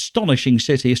 astonishing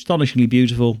city, astonishingly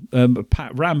beautiful,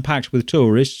 ram-packed with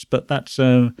tourists, but that's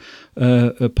a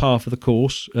par for the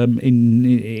course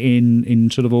in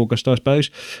sort of August, I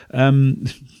suppose.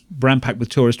 Ram-packed with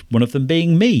tourists, one of them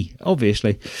being me,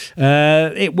 obviously.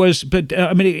 It made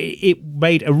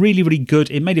a really, really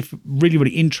good. It made it really,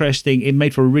 really interesting. It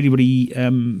made for a really, really.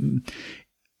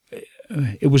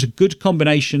 It was a good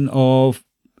combination of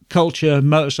culture,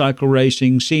 motorcycle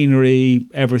racing, scenery,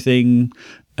 everything.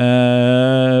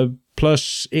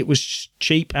 Plus, it was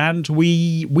cheap, and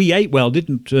we ate well,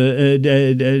 didn't?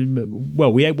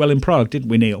 We ate well in Prague, didn't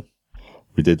we, Neil?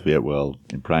 We did. We ate well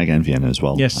in Prague and Vienna as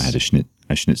well. Yes. I had a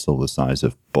schnitzel the size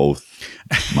of both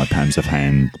my palms of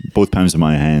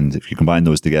my hand. If you combine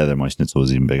those together, my schnitzel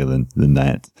was even bigger than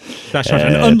that. That's right.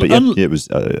 It was.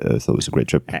 I thought it was a great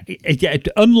trip.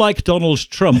 Unlike Donald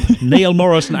Trump, Neil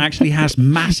Morrison actually has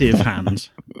massive hands.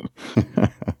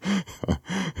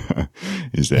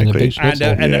 Exactly.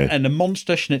 And a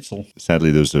monster schnitzel.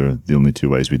 Sadly, those are the only 2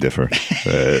 ways we differ.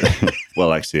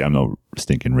 Well, actually, I'm not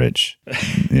stinking rich.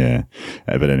 Yeah.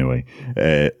 But anyway,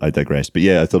 I digress. But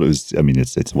yeah, I thought it was, I mean,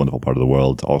 it's a wonderful part of the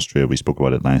world. Austria, we spoke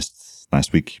about it last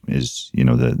last week is,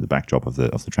 the backdrop of the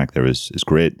track there is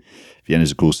great. Vienna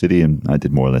is a cool city, and I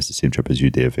did more or less the same trip as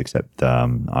you, Dave, except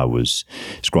I was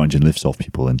scrounging lifts off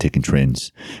people and taking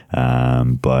trains.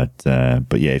 But yeah,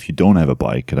 if you don't have a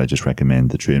bike, could I just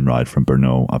recommend the train ride from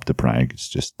Brno up to Prague?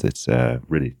 It's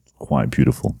really quite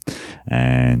beautiful.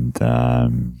 And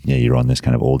you're on this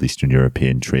kind of old Eastern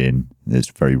European train.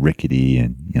 It's very rickety,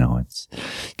 and it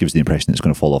gives the impression that it's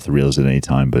going to fall off the rails at any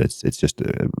time, but it's just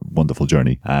a wonderful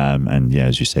journey. And yeah,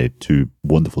 as you say, two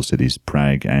wonderful cities,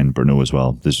 Prague and Brno as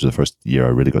well. This was the first year I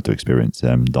really got to experience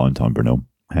downtown Brno.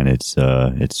 And it's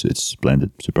splendid,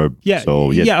 superb. Yeah,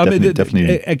 so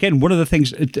definitely. Again, one of the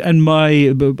things, and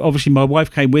obviously my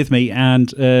wife came with me, and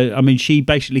she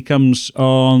basically comes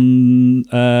on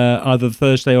either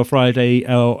Thursday or Friday,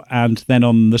 and then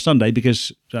on the Sunday,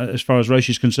 because as far as Roche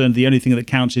is concerned, the only thing that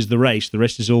counts is the race. The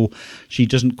rest is all. She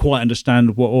doesn't quite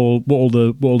understand what all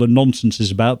the nonsense is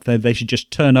about. They should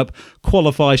just turn up,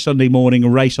 qualify Sunday morning,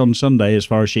 and race on Sunday, as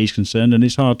far as she's concerned. And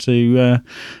it's hard to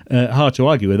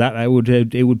argue with that.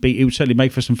 It would certainly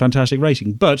make for some fantastic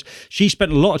racing. But she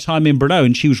spent a lot of time in Brno,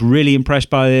 and she was really impressed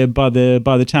by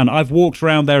the town. I've walked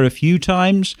around there a few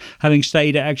times, having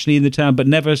stayed actually in the town, but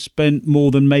never spent more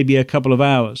than maybe a couple of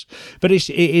hours. But it's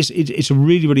a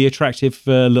really, really attractive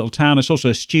little town. It's also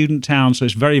a student town, so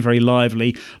it's very, very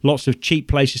lively. Lots of cheap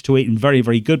places to eat and very,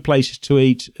 very good places to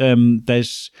eat.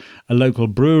 There's a local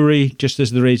brewery, just as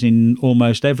there is in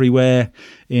almost everywhere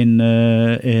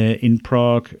in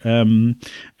Prague.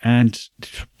 And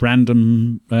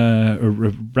random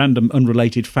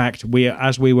unrelated fact: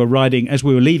 as we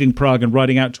were leaving Prague and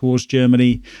riding out towards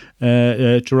Germany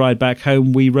to ride back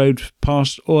home, we rode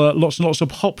past lots and lots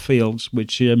of hop fields,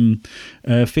 which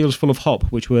fields full of hop,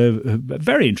 which were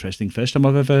very interesting. First time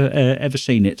I've ever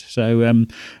seen it. So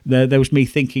there was me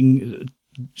thinking,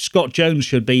 Scott Jones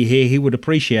should be here. He would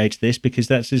appreciate this, because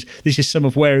this is some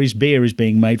of where his beer is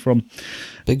being made from.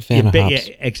 Big fan of hops.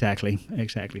 Yeah, exactly.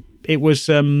 It was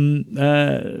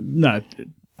no.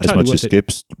 As Totally much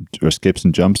as skips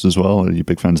and jumps as well. Are you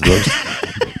big fans of those?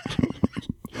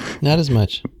 Not as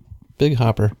much. Big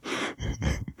hopper.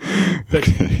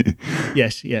 Okay.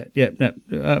 Yes. Yeah. No,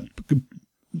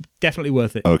 definitely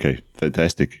worth it. Okay,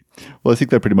 fantastic. Well, I think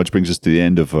that pretty much brings us to the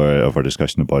end of our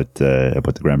discussion about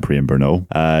the Grand Prix in Brno.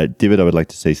 David, I would like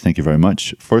to say thank you very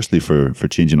much. Firstly, for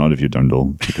changing out of your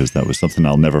Dundle, because that was something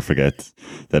I'll never forget,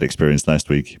 that experience last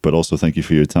week. But also thank you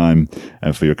for your time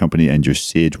and for your company and your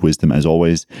sage wisdom as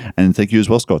always. And thank you as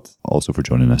well, Scott, also for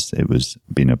joining us. It was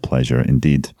been a pleasure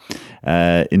indeed.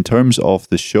 In terms of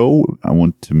the show, I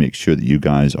want to make sure that you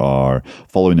guys are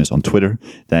following us on Twitter.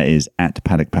 That is at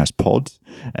Paddock Pass Pod.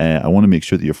 I want to make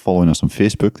sure that you're following us on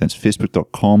Facebook. That's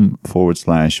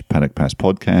facebook.com/Paddock Pass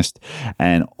Podcast.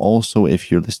 And also, if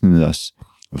you're listening to us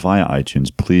via iTunes,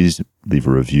 please leave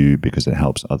a review, because it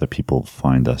helps other people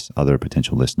find us, other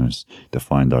potential listeners to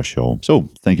find our show. So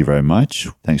thank you very much.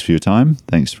 Thanks for your time.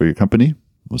 Thanks for your company.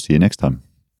 We'll see you next time.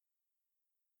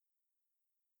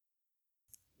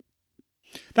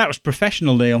 That was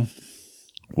professional, Neil.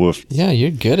 Woof. Yeah,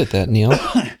 you're good at that, Neil.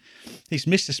 He's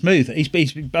Mr. Smooth. I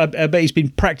bet he's been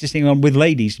practicing with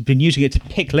ladies. He's been using it to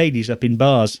pick ladies up in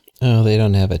bars. Oh, they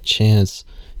don't have a chance.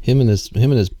 Him and his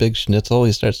big schnitzel.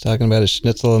 He starts talking about his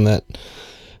schnitzel in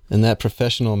that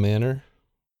professional manner.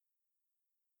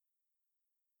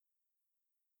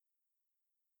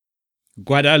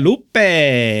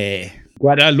 Guadalupe.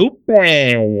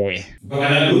 Guadalupe.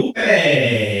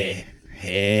 Guadalupe.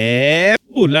 Hey.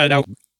 Ooh, la, la.